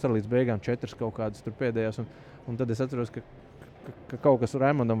 5 minūtes ar līdz beigām 4 kaut kādas tur pēdējās. Un tad es atceros, ka kaut kas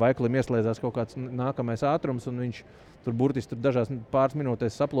Raimondam Vaiklim ieslēdzās kaut kāds nākamais ātrums, un viņš tur burtiski dažās pāris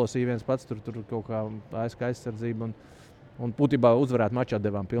minūtēs saplosīja viens pats tur kaut kā ASK aizsardzība. Un būtībā uzvarēt mačā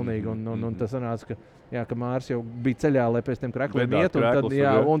devām pilnīgi. Un tas sanāca, ka Māris jau bija ceļā, lai pēc tiem krekliem iet.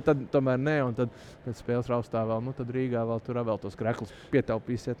 Un tad tomēr ne. Un tad pēc spēles raustā vēl, tad Rīgā vēl tos kreklus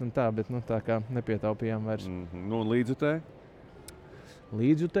pietaupīsiet un tā, bet tā kā nepietaupījām vairs. Un līdzjutēji?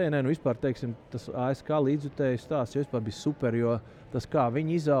 Līdzjutēji, vispār, teiksim, tas ASK līdzjutēju stāsts jau vispār bija super, jo tas, kā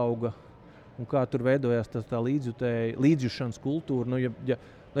viņi izauga un kā tur veidojās tā līdzjušanas kultūra.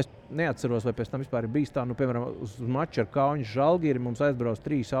 Es neatceros, vai pēc tam vispār ir bijis tā, piemēram, uz maču ar Kauņu Žalgiri mums aizbrauc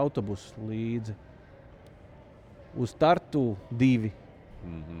 3 autobusi līdzi. Uz Tartu 2.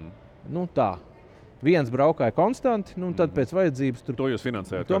 Tā. Viens braukāja konstanti, tad pēc vajadzības tur... To jūs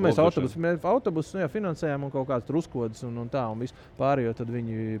finansējāt? To mēs autobusus finansējām un kaut kāds tur uzkodas un tā. Un visu pārējo tad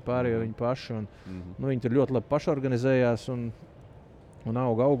viņi paši. Viņi tur ļoti labi pašorganizējās un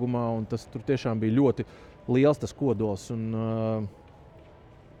auga augumā. Un tas tur tiešām bija ļoti liels tas kodols.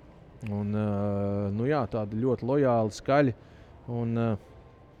 Tādi ļoti lojāli, skaļi.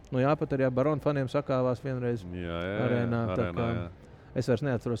 Pat arī Baronu faniem sakāvās vienreiz arēnā. Es vairs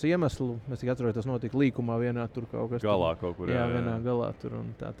neatceros iemeslu. Es tikai atceros, tas notika līkumā vienā tur kaut kas. Galā kaut kur. Vienā galā tur.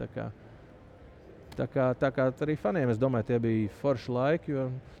 Un tā kā arī faniem, es domāju, tie bija forši laiki, jo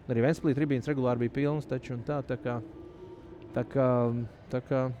arī Ventspilī tribīnes regulāri bija pilnas, taču un tā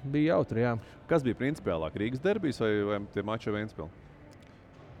kā bija jautri, jā. Kas bija principiālāk, Rīgas derbijs vai tie mači Ventspilī?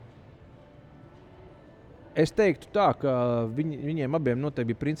 Es teiktu tā, ka viņiem abiem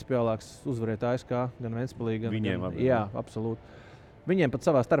noteikti bija principiālāks uzvarēt ASK, gan Ventspilī, gan viņiem abiem. Jā, absolūti. Viņiem pat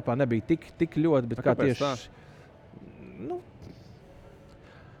savā starpā nebija tik ļoti, bet kā tieši tā?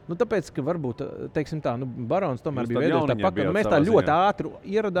 Tāpēc, ka varbūt, teiksim tā, Barons tomēr bija veidojis tā pakaļ. Mēs tā ļoti ātri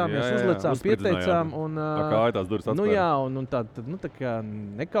ieradāmies, uzlicām, pieteicām. Kāja tās durvis atspēr. Tā kā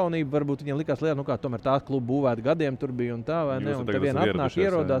nekaunība varbūt viņiem likās liela, kā tomēr tā kluba būvēta gadiem tur bija un tā, vai ne? Un tad vien atnāk,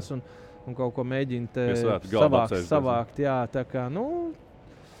 ierodās un kaut ko mēģina savākt. Jā, tā kā,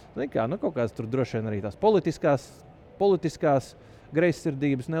 kaut kāds tur droši vien arī tās politiskās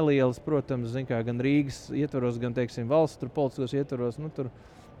greizsirdības nelielas, protams, gan Rīgas ietvaros, gan, teiksim, valsts tur politiskos ietvaros, tur,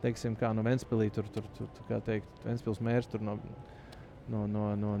 teiksim, kā no Ventspilī, tur kā teikt, Ventspils mērs tur no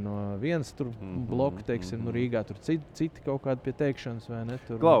vienas tur bloka, teiksim, Rīgā tur citi kaut kādi pie teikšanas, vai ne?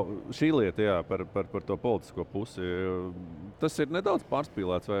 Klau, šī lieta, jā, par to politisko pusi, tas ir nedaudz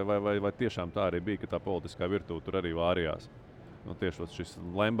pārspīlēts, vai tiešām tā arī bija, ka tā politiskā virtūte tur arī vārījās? Tieši šis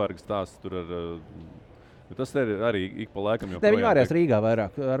Lembergas stāsts tur ar... Tas arī ik pa laikam jau... Viņi vārījās Rīgā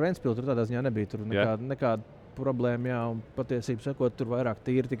vairāk. Ar Ventspili tur tādā ziņā nebija tur nekāda problēma, jā, un patiesībā sakot, tur vairāk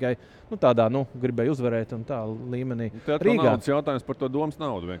tīri tikai tādā, gribēja uzvarēt un tā līmenī. Rīgā naudas jautājums par to domas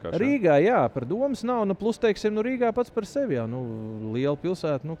naudu vienkārši. Rīgā, jā, par domas naudu, plus, teiksim, Rīgā pats par sevi, jā, liela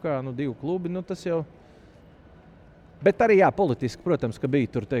pilsēta, 2 klubi, tas jau... Bet arī, jā, politiski, protams, ka bija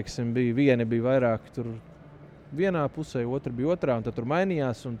tur, teiksim, vieni bija vairāk tur vienā pusē, otri bija otrā, un tad tur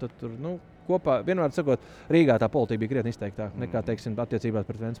mainījās, un tad tur, kopā, vienmēr sakot, Rīgā tā politika bija krietni izteiktāka nekā, teiksim, attiecībās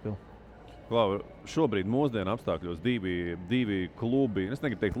pret Ventspili. Klau, šobrīd mūsdienu apstākļos divi klubi, es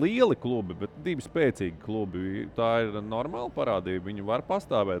negribu teikt lieli klubi, bet divi spēcīgi klubi. Tā ir normāla parādība. Viņi var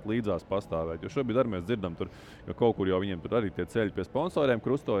pastāvēt, līdzās pastāvēt. Jo šobrīd arī mēs dzirdam, ka kaut kur jau viņiem tur arī tie ceļi pie sponsoriem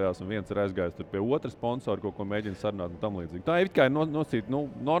krustojās, un viens ir aizgājis tur pie otra sponsora, kaut ko mēģina sarunāt un tam līdzīgi. Tā ir tikai nosīta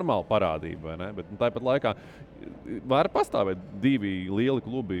normāla parādība, vai ne? Bet tāpat laikā var pastāvēt divi lieli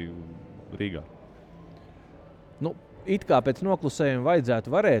klubi Rīgā. It kā pēc noklusējuma vajadzētu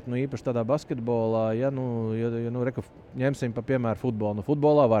varēt, īpaši tādā basketbolā, ņemsim pa piemēru futbolu.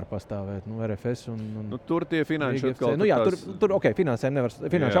 Futbolā var pastāvēt, RFS un tur tie finanšu atkal. Tur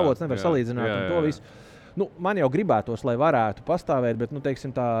finanšu avots nevar salīdzināt un to visu. Man jau gribētos, lai varētu pastāvēt, bet,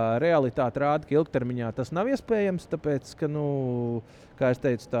 teiksim, tā realitāte rāda, ka ilgtermiņā tas nav iespējams, tāpēc, ka, kā es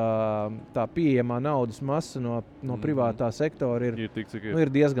teicu, tā pieejamā naudas masa no privātā sektora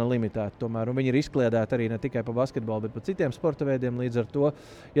ir diezgan limitēta tomēr. Un viņi ir izkliedēti arī ne tikai pa basketbolu, bet pa citiem sporta veidiem. Līdz ar to,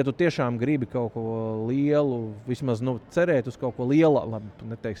 ja tu tiešām gribi kaut ko lielu, vismaz cerēt uz kaut ko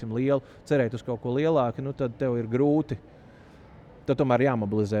cerēt uz kaut ko lielāku, tad tev ir grūti. Tad tomēr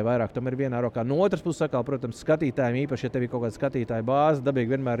jāmobilizē vairāk. Tam ir vienā rokā. No otras puses, protams, skatītājiem, īpaši, ja tev ir kaut kāda skatītāja bāze,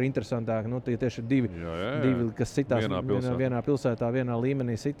 dabīgi vienmēr ir interesantāk. Tie tieši ir divi, kas sitās vienā pilsētā, vienā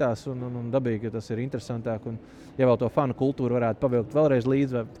līmenī sitās, un dabīgi, ka tas ir interesantāk. Un, ja vēl to fanu kultūru varētu pavilkt vēlreiz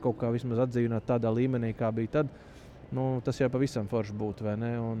līdzi, vai kaut kā vismaz atdzīvināt tādā līmenī, kā bija tad, tas jau pavisam forši būtu, vai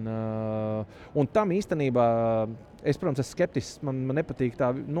ne? Un tam īstenībā, protams, esmu skeptisks. Man nepatīk tā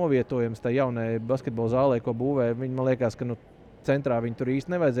novietojums tā jaunai basketbola zālē, ko būvē. Man liekas, ka centrā viņu tur īsti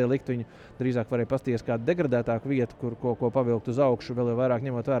nevajadzēja likt. Viņu drīzāk varēja pasties kādu degradētāku vietu, ko pavilkt uz augšu, vēl jau vairāk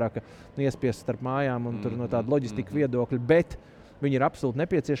ņemot vērā, ka iespiest starp mājām un tur no tāda loģistika viedokļa, bet viņi ir absolūti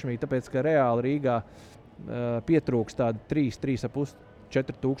nepieciešamīgi, tāpēc, ka reāli Rīgā pietrūks tādi 3,5,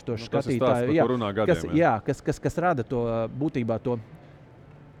 4,000 skatītāju, kas rada to būtībā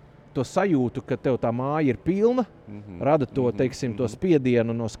to sajūtu, ka tev tā māja ir pilna, rada to, teiksim, to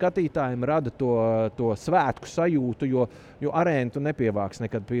spiedienu no skatītājiem, rada to svētku sajūtu, jo arēnu tu nepievāks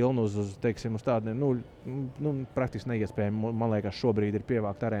nekad pilnu uz tādiem, praktiski neiespējami, man liekas, šobrīd ir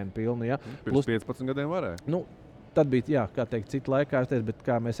pievākt arēnu pilnu, ja. Pirms 15 gadiem varēja. Tad bija, kā teikt, citu laikā, bet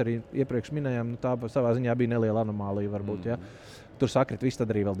kā mēs arī iepriekš minējām, tā savā ziņā bija neliela anomālija varbūt, ja. Tur sakrit viss,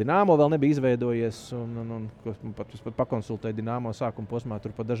 tad arī vēl Dināmo vēl nebija izveidojies, un pat pakonsultēju Dināmo sākuma posmā,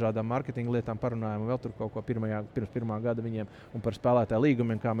 tur par dažādām marketinga lietām parunājām, un vēl tur kaut ko pirms pirmā gada viņiem, un par spēlētāju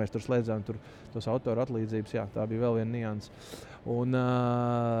līgumiem, kā mēs tur slēdzām, tur tos autoru atlīdzības, tā bija vēl viena nianse.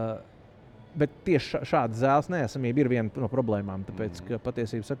 Bet tieši šāda zāles neesamība ir viena no problēmām, tāpēc, ka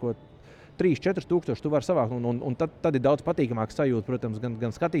patiesībā sakot, 3-4 tūkstoši tu vari savākt, un tad ir daudz patīkamāk sajūta, protams,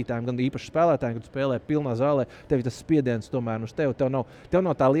 gan skatītājiem, gan īpaši spēlētājiem, kad tu spēlē pilnā zālē, tev ir tas spiediens tomēr uz tevi. Tev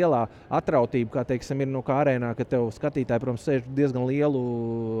nav tā lielā atrautība, kā, teiksim, ir kā arēnā, ka tev skatītāji, protams, sēž diezgan lielu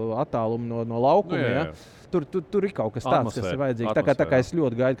attālumu no laukuma. Jā. Tur ir kaut kas tāds, kas ir vajadzīgs. Tā kā es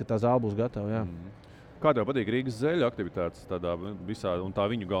ļoti gaidu, ka tā zāle būs gatava. Jā. Kā tev patīk Rīgas zeļu aktivitātes tādā visā, un tā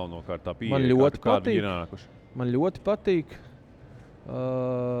viņu galvenokārt tā pieeja? Man ļoti patīk.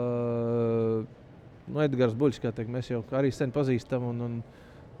 Edgars Buļs, kā teikt, mēs jau arī sen pazīstam, un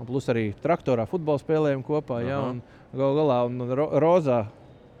plus arī traktorā futbolu spēlējam kopā, un galā, un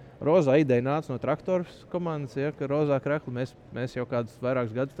rozā ideja nāca no traktora komandas, ka rozā krekli, mēs jau kādus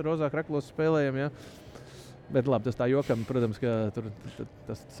vairākus gadus rozā kreklos spēlējam, bet labi, tas tā jokam, protams, ka tur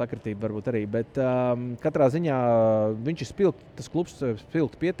tas sakritība varbūt arī, bet katrā ziņā viņš ir tas klubs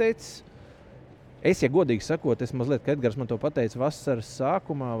spilgti pieteicis. Es, ja godīgi sakot, mazliet, ka Edgars man to pateica vasaras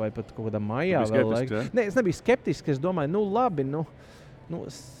sākumā vai pat kaut kādā maijā. Es nebiju skeptisks, es domāju, labi,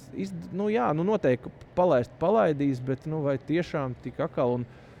 noteikti palaidīs, bet vai tiešām tik akal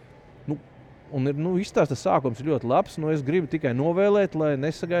un ir izstāsta sākums ļoti labs. Es gribu tikai novēlēt, lai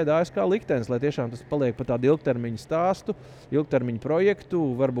nesagaida ASK liktenis, lai tiešām tas paliek par tādu ilgtermiņu stāstu, ilgtermiņu projektu,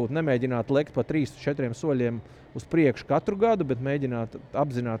 varbūt nemēģināt lekt pa 3-4 soļiem uz priekšu katru gadu, bet mēģināt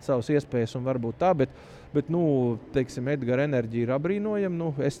apzināt savas iespējas un varbūt tā, bet teiksim, Edgara enerģija ir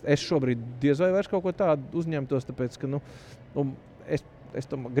abrīnojama. Es šobrīd diez vai vairs kaut ko tādu uzņemtos, tāpēc, ka es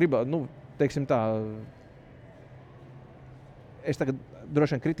tam gribu, teiksim tā, es tagad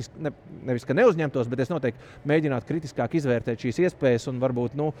droši vien kritiski, nevis ka neuzņemtos, bet es noteikti mēģinātu kritiskāk izvērtēt šīs iespējas un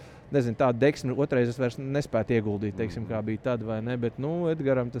varbūt, tādu deksmi otrais es vairs nespētu ieguldīt, teiksim, kā bija tad vai ne, bet,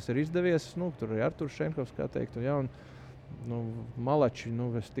 Edgaram tas ir izdevies, tur ir Arturs Šenkovs, kā teikt, Malači,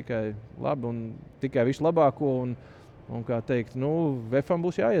 es tikai labi un tikai visu labāko un kā teikt, Vefam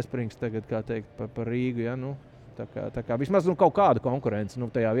būs jāiesprings tagad, kā teikt, par Rīgu, tā kā vismaz kaut kāda konkurence,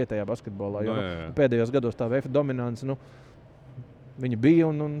 tajā vietējā basketbolā, jo pēdējos gados tā Vefa dominance, Viņi bija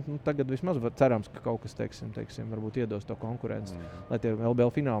un tagad vismaz cerams, ka kaut kas, teiksim, varbūt iedos to konkurenci, lai tie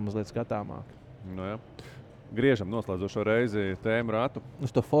LBL fināli mazliet skatāmāk. Nu, jā. Griežam noslēdzošo reizi tēmu ratu.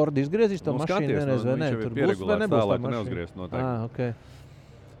 Uz to Fordu izgriezīs to mašīnu vienreiz vai ne? Tur būs vai nebūs tā mašīna? Neuzgriezt noteikti. Okay.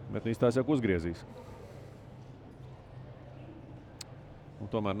 Bet viņš tās jau uzgriezīs. Un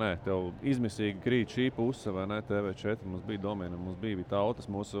tomēr nē, tev izmisīgi krīt šī puse, vai ne, TV4, mums bija Domina, mums bija Tautas,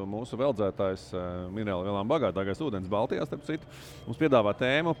 mūsu veldzētājs, minerāli vielām bagātākais ūdens Baltijā, starp citu. Mums piedāvā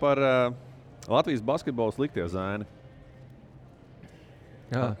tēmu par Latvijas basketbolu sliktie zēni.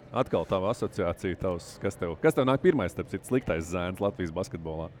 Jā. Atkal tava asociācija, kas tev nāk pirmais, starp citu, sliktais zēns Latvijas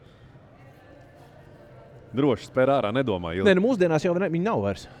basketbolā? Droši, spēr ārā, nedomā ilgi. Nē, mūsdienās jau viņi nav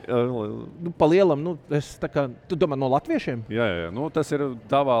vairs. Pa lielam, tu domā no latviešiem? Jā, tas ir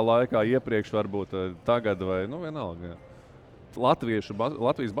tavā laikā iepriekš varbūt tagad vai, vienalga.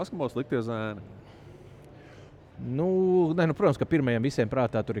 Latvijas basketbols sliktie zēni. Protams, ka pirmajiem visiem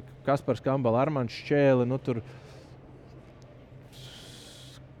prātā tur ir Kaspars Kambala, Armands Šķēle, tur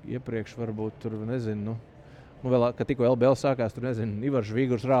iepriekš varbūt tur, nezinu, vēl, kad tikko LBL sākās, tur, nezinu, Ivars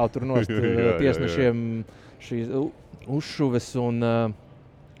Žvīgurs rāva tur nost tiesnešiem šīs uzšuves un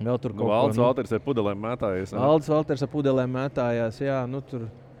vēl tur kaut ko. Valdis Valters ar pudelēm mētājās. Valdis Valters ar pudelēm mētājās, jā,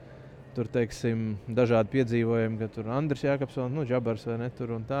 tur, teiksim, dažādi piedzīvojumi, ka tur Andris Jākapsons, Džabars vai ne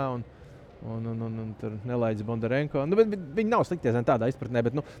tur un tā, un tur Nelaids Bondarenko. Bet viņi nav sliktie zēni tādā izpratnē,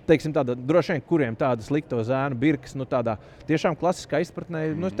 bet, teiksim, tāda, droši vien, kuriem tāda slikto zēnu birkas, tādā tiešām klasiskā izpratnē,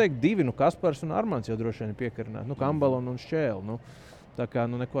 es teiktu divi, Kaspars un Armands jau droši vien piekarināti, Kambala un Šķēle, tā kā,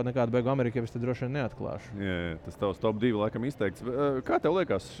 nekādu beigu Amerikā es te droši vien neatklāšu. Jā, tas tavs top 2 laikam izteikts. Kā tev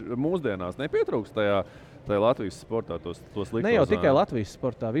liekas, mūsdienās nepietrūkst tajā Latvijas sportā tos liktos? Ne jau tikai Latvijas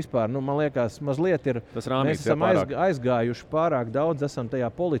sportā vispār. Man liekas, mazliet ir, mēs esam aizgājuši pārāk daudz, esam tajā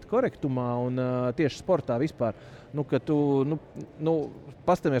politkorektumā un tieši sportā vispār. Kad tu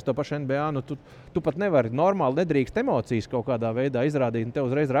pastamies to pašu NBA, tu pat nevari normāli nedrīkst emocijas kaut kādā veidā izrādīt, un tev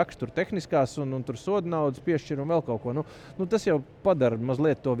uzreiz raksta tur tehniskās un tur soda naudas piešķir un vēl kaut ko. Tas jau padara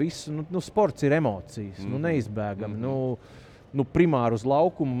mazliet to visu. Sports ir emocijas, neizbēgami. Primāri uz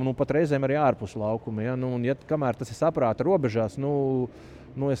laukumu, pat reizēm arī ārpus laukuma. Ja? Kamēr tas ir saprāta robežās,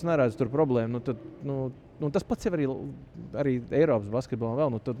 es neredzu tur problēmu. Tas pats jau arī Eiropas basketbolā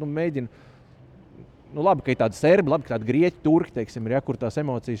vēl. Tad mēģina. Labi, ka ir tādi serbi, labi, ka tādi grieķi, turki, teiksim, ja, kur tās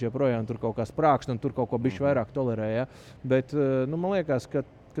emocijas joprojām tur kaut kā sprākst un tur kaut ko bišķi vairāk tolerē. Ja? Bet man liekas, ka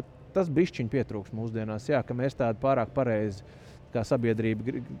tas bišķiņ pietrūks mūsdienās, jā, ka mēs tādi pārāk pareizi kā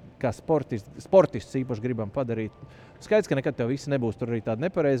sabiedrība, kā sportists īpaši gribam padarīt. Skaidrs, ka nekad tev visi nebūs tur arī tādi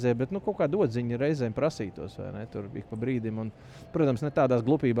nepareizie, bet kaut kā dodziņi reizēm prasītos, vai ne, tur ik pa brīdim. Un, protams, ne tādās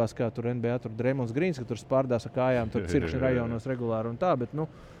glupībās, kā tur NBA, tur Dremons Grīns, ka tur spārdās ar kājām, tur cirkšņi rajonos regulāri un tā, bet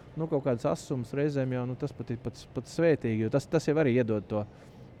kaut kāds asums reizēm jau tas pat ir pat svētīgi, jo tas jau arī iedod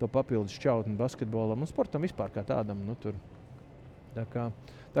to papildus šķautni basketbolam un sportam vispār kā tādam. Tur. Tā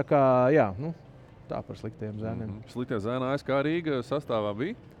kā, jā, tā par sliktiem zēniem. Sliktie zēni ASK Rīga sastāvā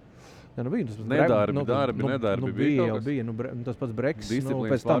bija? Jā, bija. Nedarbi bija kaut kas? Bija. Tas pats Breks.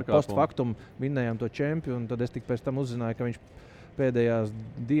 Pēc tam postfaktum vinnējām to čempionu, un tad es tik pēc tam uzzināju, ka viņš pēdējās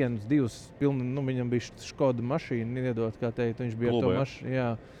dienas, divas, viņam bija Škoda mašīna iedot, kā teikt, viņš bija kluba, to mašīnu.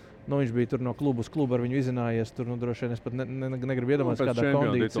 Jā. Viņš bija tur no klubu uz klubu, ar viņu izinājies. Tur droši vien es pat negribu iedomāties, kādā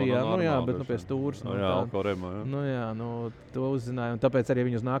kondīcijā. Bet pie stūres. To uzzināju. Un tāpēc arī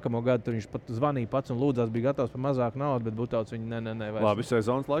viņu uz nākamo gadu viņš pat zvanīja pats un lūdzās, bija gatavs par mazāku naudu, bet Butauts viņa ne. Labi,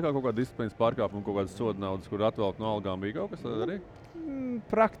 sezonas laikā kaut kāda disciplīnas pārkāpuma, kaut kādas soda naudas, kur atvelk no algām, bija kaut kas arī?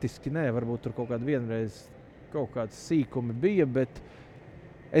 Praktiski nē, varbūt tur kaut kāda vienreiz kaut kāds sīkumi bija, bet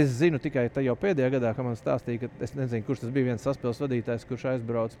es zinu tikai jau pēdējā gadā, kad man stāstīja, ka es nezinu, kurš tas bija viens saspēles vadītājs, kurš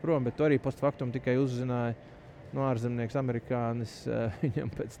aizbrauc prom, bet to arī postfaktum tikai uzzināja no ārzemnieks amerikānis.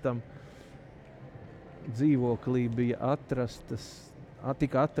 Viņam pēc tam dzīvoklī bija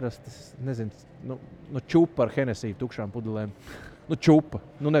tika atrastas, nezinu, čupa ar Hennessy tukšām pudelēm. Čupa,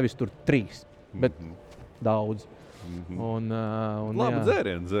 nevis tur 3, bet daudz. Labu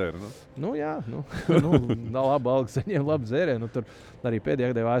dzērienu dzēru. Jā, labu algu saņēma, labu dzērienu. Tur arī pēdējā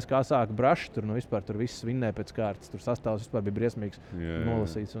gadā ASK sāka braši, tur vispār tur viss vinnēja pēc kārtas. Tur sastāvs vispār bija briesmīgs,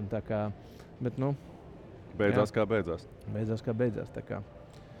 nolasīts. Un tā kā, bet, beidzās kā beidzās. Beidzās kā beidzās. Tā kā.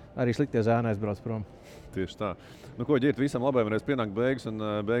 Arī sliktie zēni aizbrauc prom. Tieši tā. Ko, Ģirt, visam labajam reiz pienāk beigas un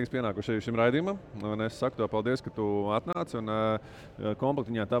beigas pienākuši šim raidījumam. Un es saku tev paldies, ka tu atnāci. Un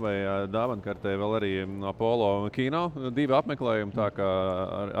komplektiņā tavai dāvankartē vēl arī Apollo kino 2 apmeklējumi. Tā kā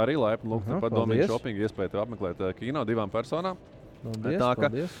arī laipni lūgt pat Domina Shopping iespēju tev apmeklēt kino 2 personām.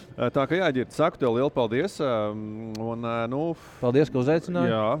 Paldies. Tā kā jā, Ģirts, saku tev lielu paldies. Paldies, ka uzaicināji.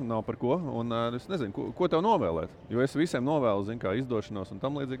 Jā, nav par ko. Un es nezinu, ko tev novēlēt. Jo es visiem novēlu, kā izdošanos un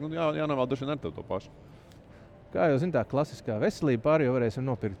tam līdzīgi. Jānovēl droši vien ar tev to pašu. Kā jau tā klasiskā veselība, pārējo varēsim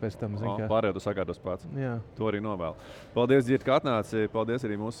nopirkt pēc tam. Pārējo tu sakārtos pats. Jā. To arī novēlu. Paldies, Ģirt, ka atnāci. Paldies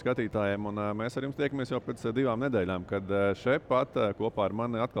arī mūsu skatītājiem. Un mēs ar jums tiekamies jau pēc 2 nedēļām, kad šeit pat kopā ar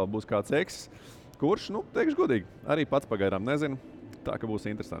mani atkal būs kāds eXi. Kurš, teikšu godīgi, arī pats pagaidām nezinu. Tā ka būs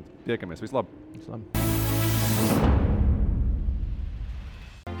interesanti. Tiekamies. Vislabāk!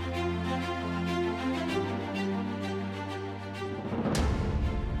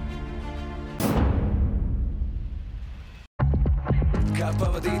 Kā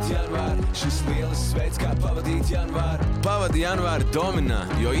pavadīt janvāru? Šis lielisks veids, kā pavadīt janvāru. Pavadi janvāru Dominā,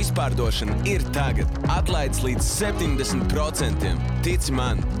 jo izpārdošana ir tagad. Atlaides līdz 70%. Tici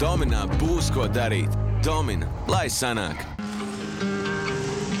man, Dominā būs ko darīt. Domina, lai sanāk!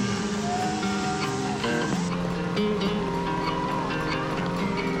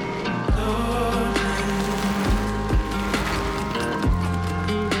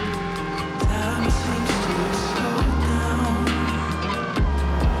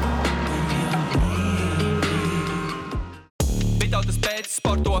 Vitautas pēc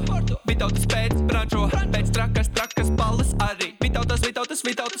sporto, Vitautas pēc brančo, pēc trakas balles arī. Vitautas,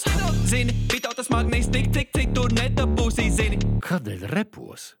 zini, Vitautas magnīs tik tur nedabūsī, zini. Kādēļ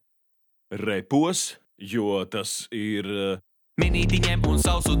repos? Repos, jo tas ir... Minītiņiem un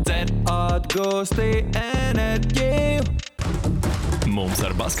sausu dzer, atgūsti enerģiju. Mums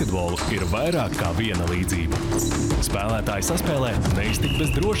ar basketbolu ir vairāk kā viena līdzība. Spēlētāji saspēlē neiztikt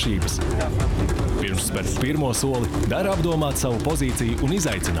bez drošības. Pirms spērt pirmo soli, dara apdomāt savu pozīciju un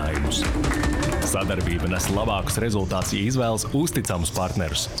izaicinājumus. Sadarbība nes labākus rezultātus, ja izvēlas uzticamus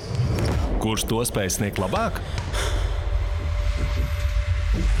partnerus. Kurš to spēj sniegt labāk?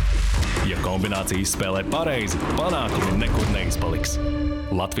 Ja kombinācijas spēlē pareizi, panākumi nekur neizpaliks.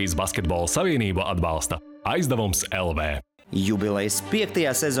 Latvijas basketbola savienība atbalsta Aizdevums LV. Jubilejas 5.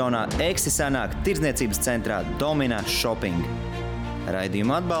 sezonā eXi sanāk tirdzniecības centrā Domina Shopping.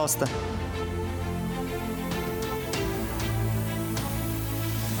 Raidījumu atbalsta